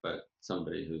sick, but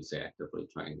somebody who's actively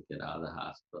trying to get out of the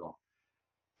hospital.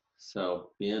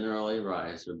 So be an early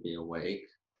riser, be awake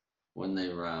when they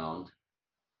round.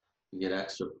 You get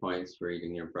extra points for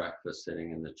eating your breakfast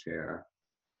sitting in the chair.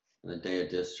 On the day of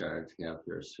discharge, you have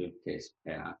your suitcase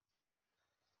packed.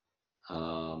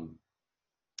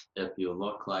 If you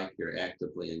look like you're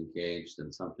actively engaged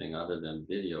in something other than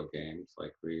video games,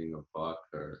 like reading a book,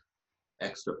 or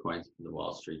extra points for the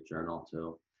Wall Street Journal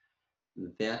too,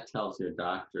 that tells your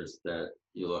doctors that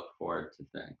you look forward to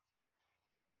things.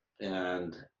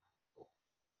 And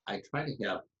I try to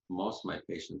have most of my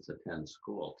patients attend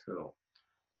school too,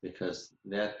 because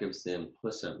that gives the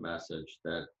implicit message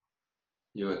that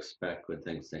you expect good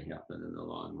things to happen in the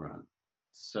long run.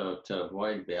 So to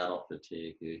avoid battle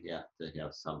fatigue, you have to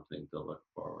have something to look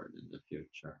forward in the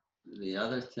future. The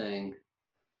other thing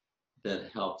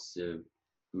that helps you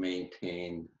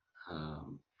maintain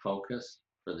focus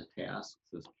for the tasks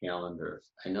is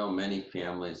calendars. I know many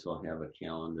families will have a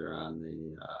calendar on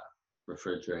the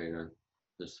refrigerator.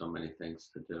 There's so many things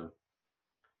to do.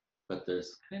 But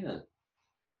there's kind of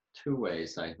two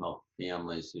ways I help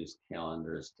families use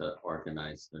calendars to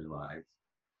organize their lives.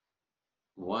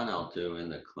 One I'll do in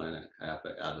the clinic. I have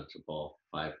an editable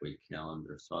 5-week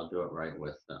calendar, so I'll do it right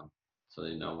with them. So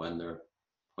they know when their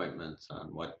appointments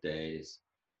on what days,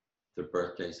 their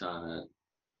birthday's on it.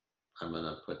 I'm going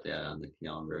to put that on the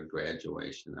calendar.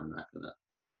 Graduation, I'm not going to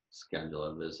schedule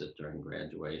a visit during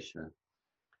graduation.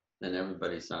 Then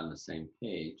everybody's on the same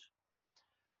page.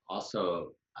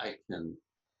 Also, I can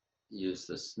use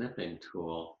the snipping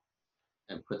tool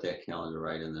and put that calendar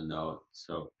right in the note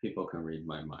so people can read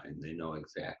my mind. They know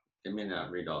exactly. They may not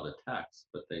read all the text,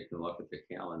 but they can look at the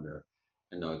calendar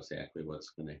and know exactly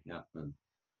what's going to happen.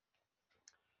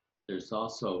 There's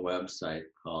also a website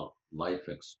called Life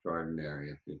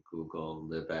Extraordinary. If you Google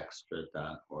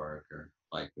liveextra.org or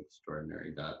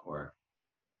lifeextraordinary.org,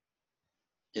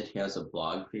 it has a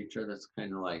blog feature that's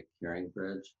kind of like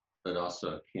CaringBridge, but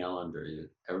also a calendar.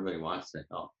 Everybody wants to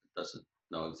help, but doesn't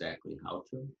know exactly how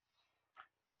to.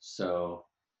 So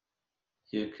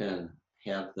you can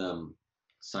have them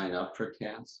sign up for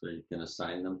tasks, or you can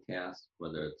assign them tasks,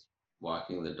 whether it's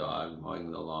walking the dog,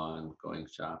 mowing the lawn, going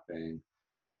shopping,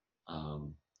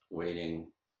 waiting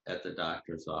at the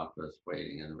doctor's office,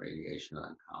 waiting in radiation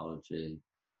oncology,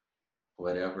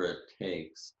 whatever it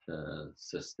takes to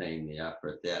sustain the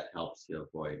effort. That helps you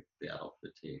avoid battle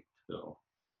fatigue too,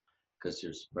 because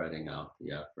you're spreading out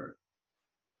the effort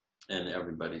and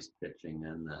everybody's pitching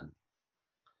in then.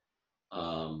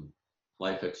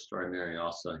 Life Extraordinary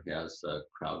also has a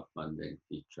crowdfunding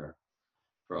feature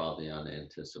for all the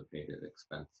unanticipated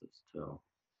expenses too.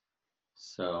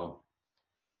 So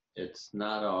it's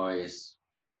not always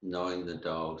knowing the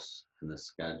dose and the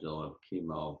schedule of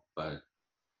chemo, but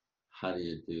how do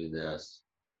you do this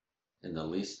in the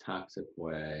least toxic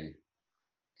way,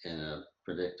 in a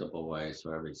predictable way,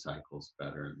 so every cycle's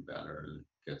better and better and it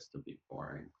gets to be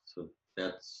boring. So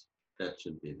that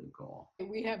should be the goal.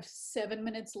 We have 7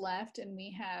 minutes left, and we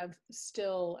have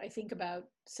still, I think, about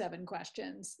 7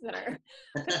 questions that are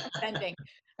pending.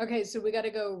 Okay, so we got to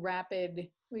go rapid.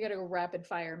 We got to go rapid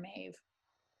fire, Maeve.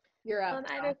 You're up.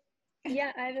 I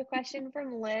have a question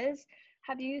from Liz.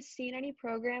 Have you seen any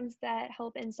programs that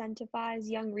help incentivize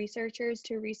young researchers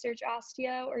to research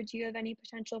osteo, or do you have any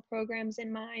potential programs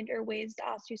in mind or ways the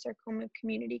osteosarcoma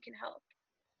community can help?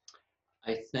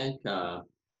 I think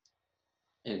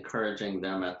encouraging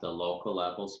them at the local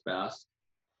level's best.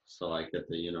 So like at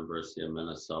the University of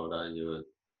Minnesota, you would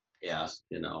ask,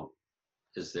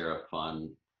 is there a fund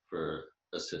for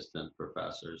assistant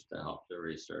professors to help the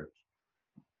research?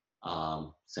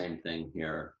 Same thing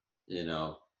here,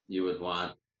 you would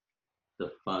want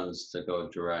the funds to go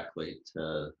directly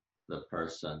to the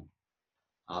person.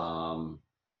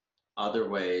 Other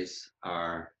ways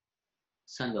are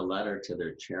send a letter to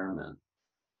their chairman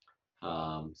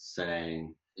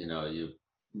saying, you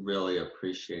really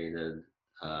appreciated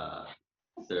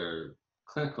their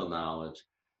clinical knowledge,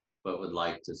 but would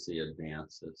like to see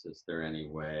advances. Is there any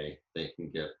way they can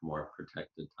get more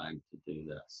protected time to do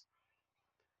this?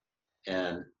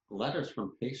 And letters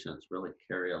from patients really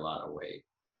carry a lot of weight.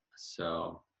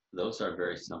 So those are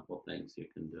very simple things you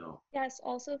can do. Yes,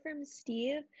 also from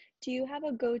Steve, do you have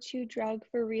a go-to drug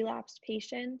for relapsed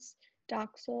patients?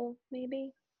 Doxil,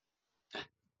 maybe?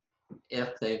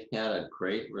 If they've had a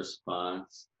great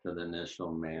response to the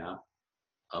initial map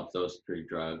of those 3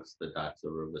 drugs, the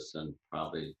doxorubicin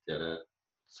probably did it.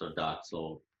 So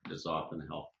Doxil is often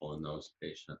helpful in those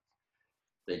patients.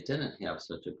 They didn't have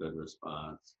such a good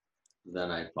response, then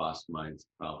ifosfamide's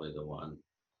probably the one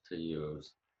to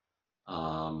use.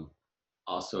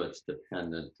 Also, it's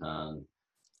dependent on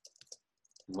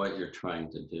what you're trying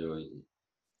to do.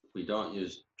 We don't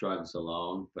use drugs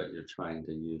alone, but you're trying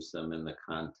to use them in the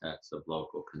context of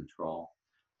local control.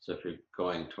 So if you're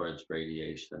going towards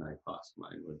radiation,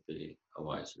 ifosfamide would be a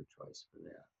wiser choice for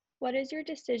that. What is your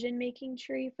decision-making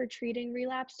tree for treating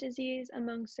relapse disease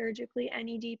among surgically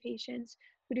NED patients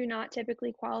who do not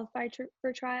typically qualify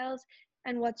for trials?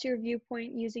 And what's your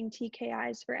viewpoint using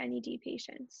TKIs for NED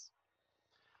patients?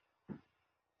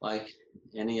 Like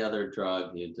any other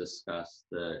drug, you discuss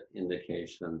the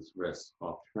indications, risks,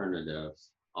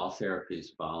 alternatives. All therapy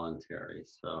is voluntary,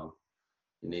 so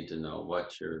you need to know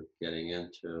what you're getting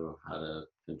into, how to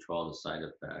control the side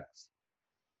effects.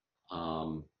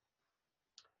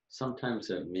 Sometimes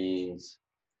it means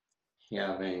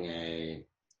having a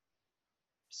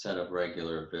set of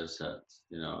regular visits.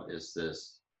 Is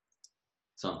this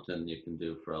something you can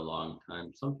do for a long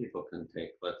time? Some people can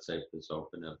take, let's say,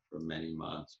 pazopanib for many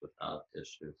months without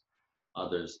issues.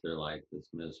 Others, their life is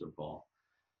miserable.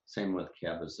 Same with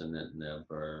cabozantinib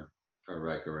or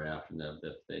regorafenib.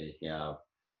 If they have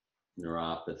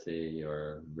neuropathy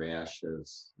or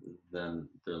rashes, then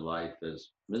their life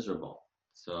is miserable.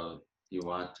 So you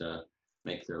want to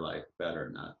make their life better,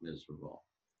 not miserable.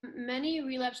 Many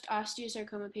relapsed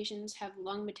osteosarcoma patients have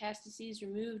lung metastases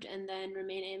removed and then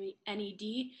remain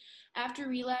NED. After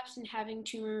relapse and having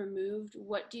tumor removed,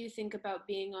 what do you think about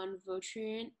being on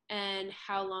Votrient, and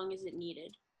how long is it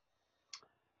needed?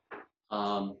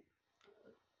 What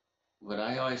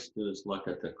I always do is look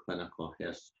at the clinical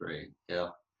history. If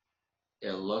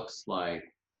it looks like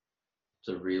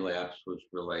the relapse was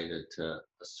related to a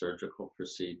surgical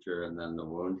procedure and then the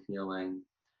wound healing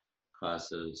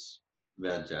causes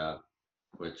VEGF,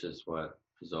 which is what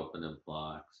pazopanib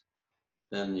blocks,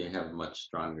 then you have a much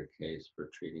stronger case for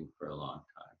treating for a long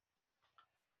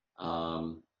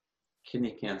time.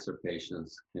 Kidney cancer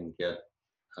patients can get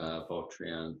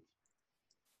Votrient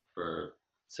for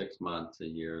 6 months, a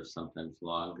year, sometimes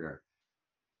longer.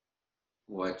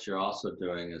 What you're also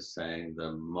doing is saying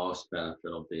the most benefit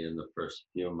will be in the first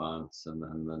few months, and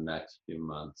then the next few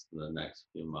months, and the next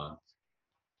few months.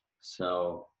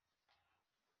 So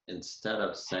instead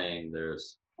of saying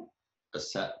there's a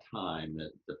set time,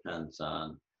 it depends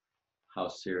on how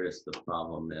serious the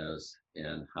problem is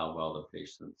and how well the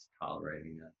patient's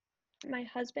tolerating it. My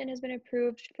husband has been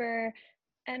approved for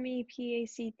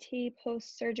MEPACT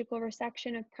post-surgical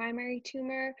resection of primary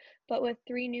tumor, but with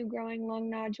 3 new growing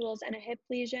lung nodules and a hip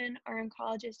lesion, our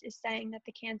oncologist is saying that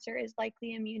the cancer is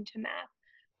likely immune to MAP.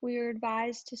 We were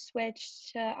advised to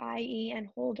switch to IE and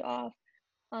hold off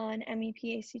on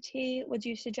MEPACT. Would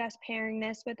you suggest pairing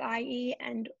this with IE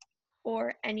and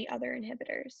or any other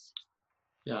inhibitors?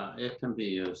 Yeah, it can be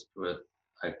used with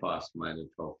ifosfamide and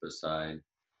etoposide.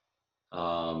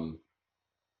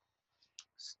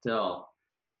 Still,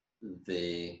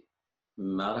 the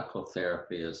medical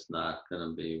therapy is not going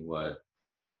to be what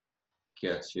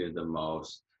gets you the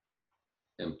most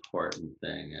important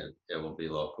thing. It will be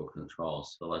local control.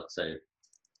 So let's say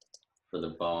for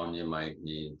the bone, you might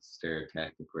need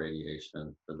stereotactic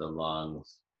radiation. For the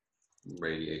lungs,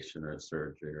 radiation or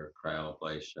surgery or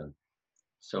cryoablation.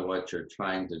 So what you're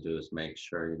trying to do is make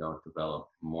sure you don't develop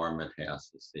more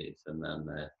metastases, and then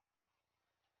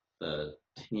the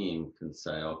team can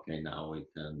say, okay, now we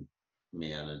can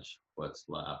manage what's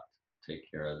left, take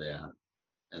care of that,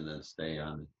 and then stay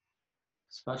on it.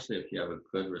 Especially if you have a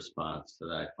good response to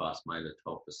the ifosfamide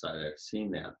etoposide. I've seen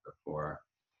that before.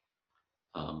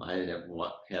 I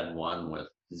had one with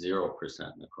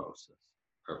 0% necrosis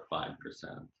or 5%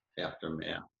 after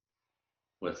MAP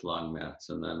with lung mets,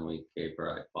 and then we gave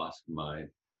her ifosfamide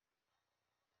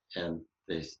and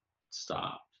they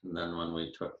stopped. And then when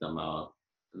we took them out,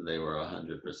 they were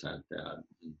 100% dead.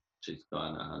 And she's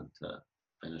gone on to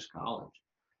finish college.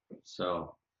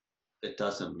 So it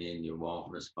doesn't mean you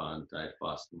won't respond to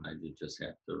ifosfamide. You just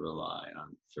have to rely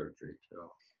on surgery too.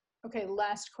 Okay,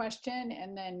 last question,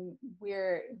 and then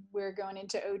we're going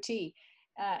into OT.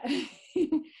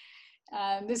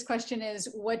 This question is,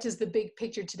 what does the big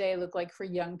picture today look like for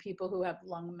young people who have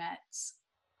lung mets?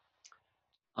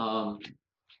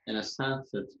 In a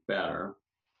sense, it's better,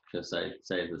 because I'd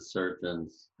say the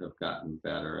surgeons have gotten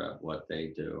better at what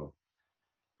they do,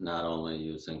 not only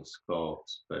using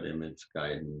scopes, but image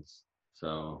guidance,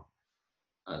 so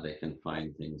they can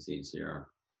find things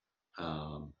easier.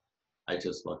 I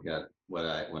just look at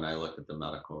when I look at the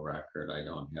medical record, I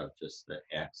don't have just the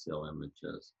axial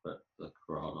images, but the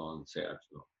coronal and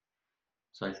sagittal.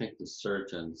 So I think the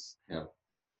surgeons have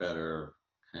better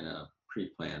kind of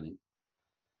pre-planning.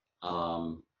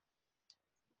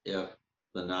 If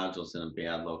the nodule's in a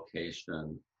bad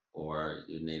location or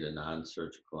you need a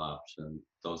non-surgical option,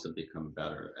 those have become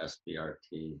better.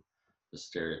 SBRT, the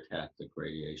stereotactic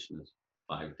radiation, is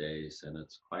 5 days and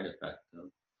it's quite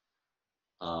effective.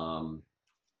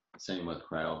 Same with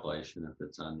cryoablation if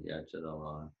it's on the edge of the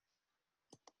lung.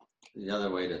 The other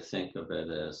way to think of it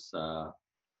is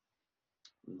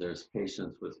there's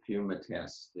patients with few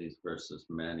metastases versus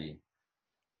many.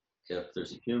 If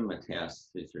there's few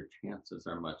metastases, your chances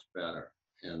are much better.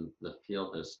 And the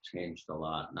field has changed a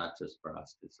lot, not just for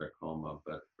osteosarcoma,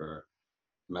 but for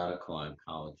medical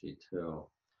oncology too.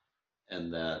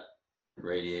 And that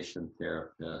radiation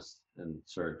therapists and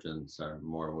surgeons are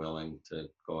more willing to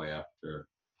go after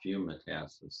few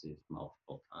metastases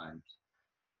multiple times.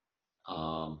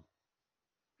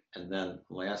 And then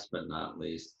last but not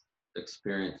least,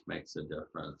 experience makes a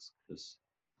difference, because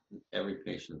every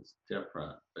patient's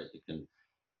different, but you can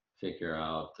figure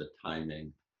out the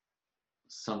timing.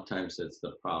 Sometimes it's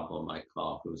the problem I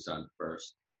call who's on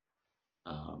first.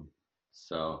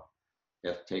 So you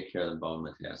have to take care of the bone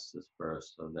metastasis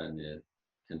first, so then you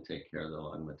can take care of the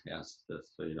lung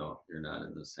metastasis, so you're not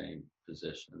in the same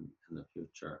position in the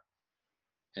future.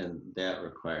 And that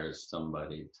requires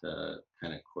somebody to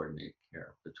kind of coordinate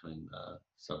care between the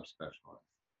subspecialists.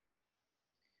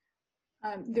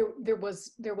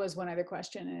 There was one other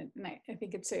question, and I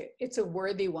think it's a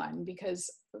worthy one,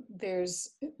 because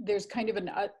there's kind of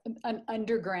an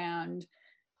underground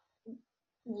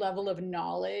level of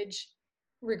knowledge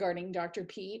regarding Dr.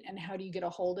 Pete, and how do you get a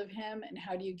hold of him, and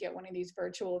how do you get one of these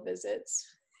virtual visits?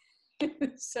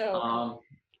 So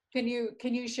can you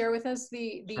share with us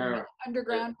the Sure.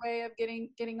 underground way of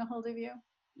getting a hold of you?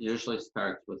 Usually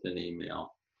starts with an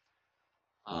email.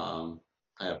 I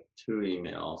have 2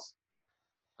 emails.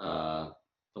 The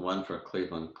one for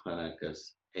Cleveland Clinic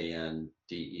is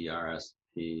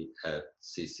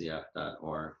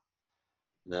andersp@ccf.org.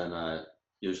 Then I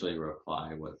usually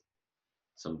reply with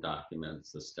some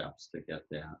documents, the steps to get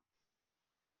that.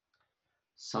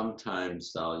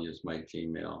 Sometimes I'll use my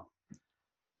Gmail,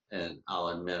 and I'll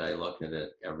admit I look at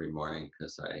it every morning,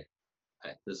 because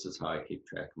this is how I keep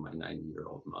track of my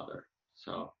 90-year-old mother.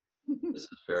 So this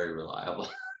is very reliable.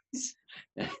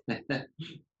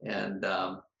 And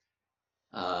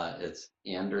it's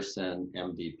Anderson,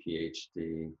 MD,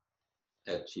 PhD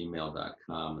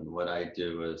 @gmail.com. And what I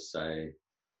do is I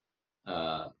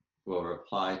will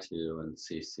reply to you and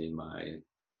CC my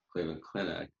Cleveland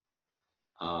Clinic.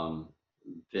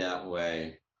 That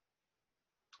way,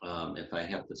 if I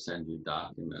have to send you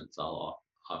documents, I'll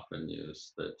often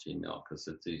use the Gmail, because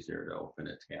it's easier to open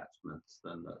attachments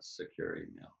than the secure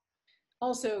email.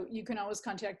 Also, you can always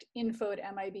contact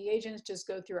info@MIB Agents. Just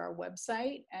go through our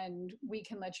website, and we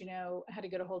can let you know how to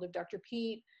get a hold of Dr.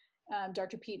 Pete,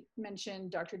 Dr. Pete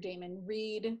mentioned Dr. Damon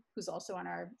Reed, who's also on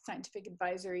our scientific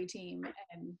advisory team.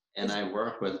 And I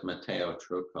work with Matteo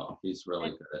Trucco. He's really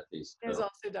good at these There's too.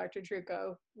 also Dr.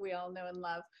 Trucco, we all know and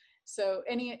love. So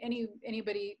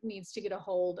anybody needs to get a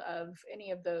hold of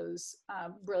any of those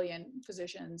brilliant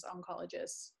physicians,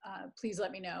 oncologists, please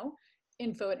let me know.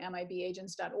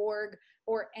 info@mibagents.org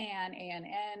or Ann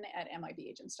at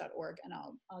mibagents.org, and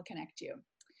I'll connect you.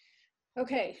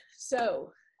 Okay,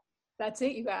 so that's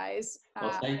it, you guys.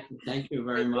 Well, thank you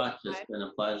very much. It's been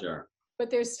a pleasure.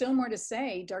 But there's still more to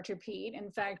say, Dr. Pete.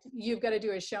 In fact, you've got to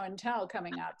do a show and tell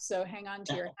coming up. So hang on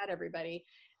to your hat, everybody.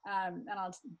 And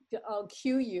I'll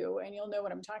cue you and you'll know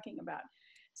what I'm talking about.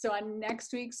 So on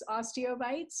next week's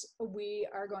OsteoBytes, we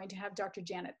are going to have Dr.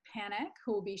 Janet Panek,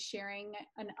 who will be sharing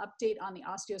an update on the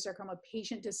osteosarcoma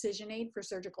patient decision aid for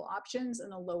surgical options in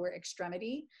the lower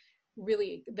extremity.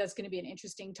 Really, that's going to be an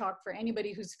interesting talk for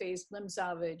anybody who's faced limb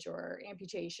salvage or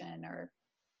amputation or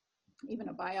even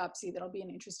a biopsy. That'll be an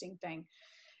interesting thing.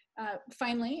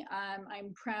 Finally,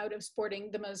 I'm proud of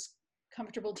sporting the most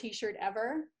comfortable t-shirt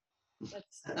ever.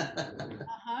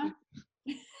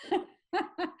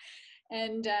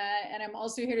 And I'm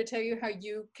also here to tell you how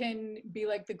you can be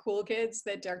like the cool kids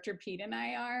that Dr. Pete and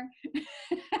I are.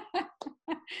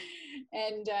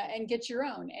 And get your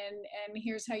own. And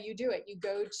here's how you do it. You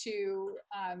go to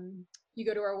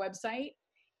our website,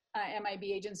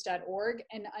 mibagents.org,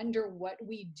 and under what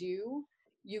we do,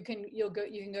 you can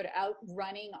go to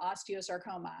Outrunning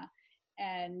Osteosarcoma.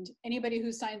 And anybody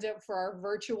who signs up for our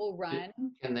virtual run,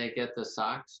 can they get the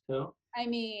socks too? I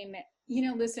mean,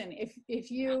 listen,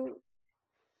 if you,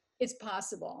 it's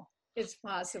possible. It's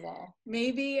possible.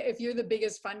 Maybe if you're the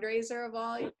biggest fundraiser of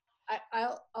all,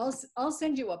 I'll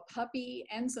send you a puppy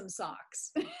and some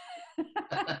socks.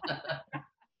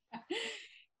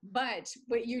 But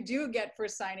what you do get for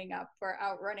signing up for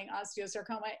Outrunning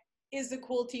Osteosarcoma is the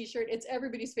cool t-shirt. It's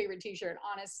everybody's favorite t-shirt,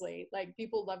 honestly. Like,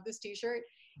 people love this t-shirt.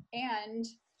 And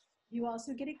you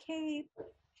also get a cape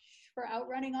for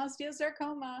Outrunning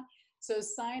Osteosarcoma. So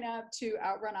sign up to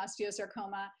Outrun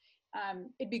Osteosarcoma.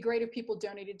 It'd be great if people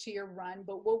donated to your run,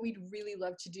 but what we'd really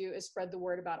love to do is spread the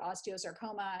word about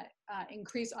osteosarcoma,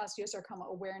 increase osteosarcoma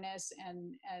awareness,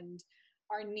 and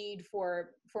our need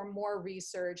for more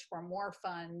research, for more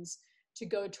funds to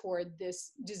go toward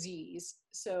this disease.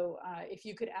 So if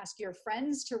you could ask your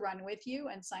friends to run with you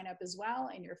and sign up as well,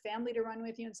 and your family to run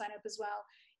with you and sign up as well,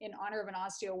 in honor of an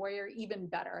osteo warrior, even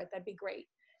better. That'd be great.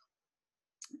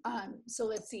 So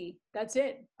let's see, that's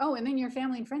it. Oh, and then your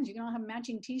family and friends, you can all have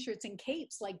matching t-shirts and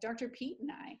capes like Dr. Pete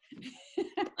and I.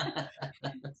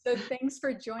 So thanks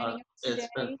for joining us today.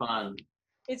 It's been fun.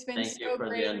 It's been Thank so you for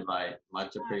great. the invite.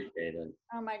 Much appreciated.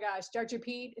 Oh my gosh, Dr.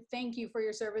 Pete, thank you for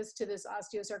your service to this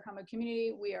osteosarcoma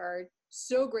community. We are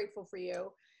so grateful for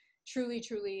you. Truly,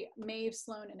 truly. Maeve,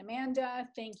 Sloan, and Amanda,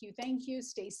 thank you, thank you.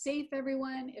 Stay safe,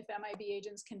 everyone. If MIB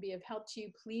agents can be of help to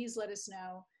you, please let us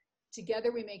know.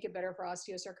 Together, we make it better for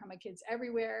osteosarcoma kids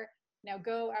everywhere. Now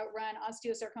go outrun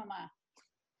osteosarcoma.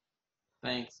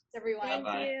 Thanks, everyone. Thank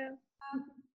Bye-bye. you.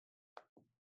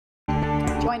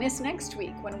 Join us next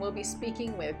week when we'll be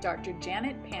speaking with Dr.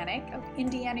 Janet Panek of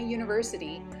Indiana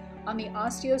University on the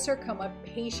osteosarcoma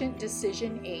patient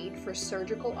decision aid for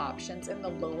surgical options in the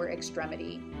lower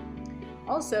extremity.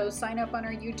 Also, sign up on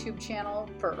our YouTube channel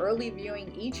for early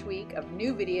viewing each week of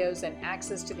new videos and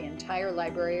access to the entire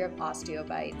library of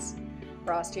OsteoBytes.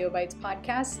 For OsteoBytes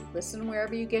podcasts, listen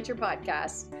wherever you get your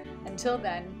podcasts. Until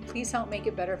then, please help make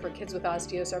it better for kids with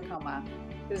osteosarcoma.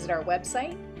 Visit our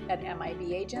website at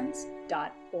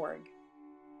mibagents.org.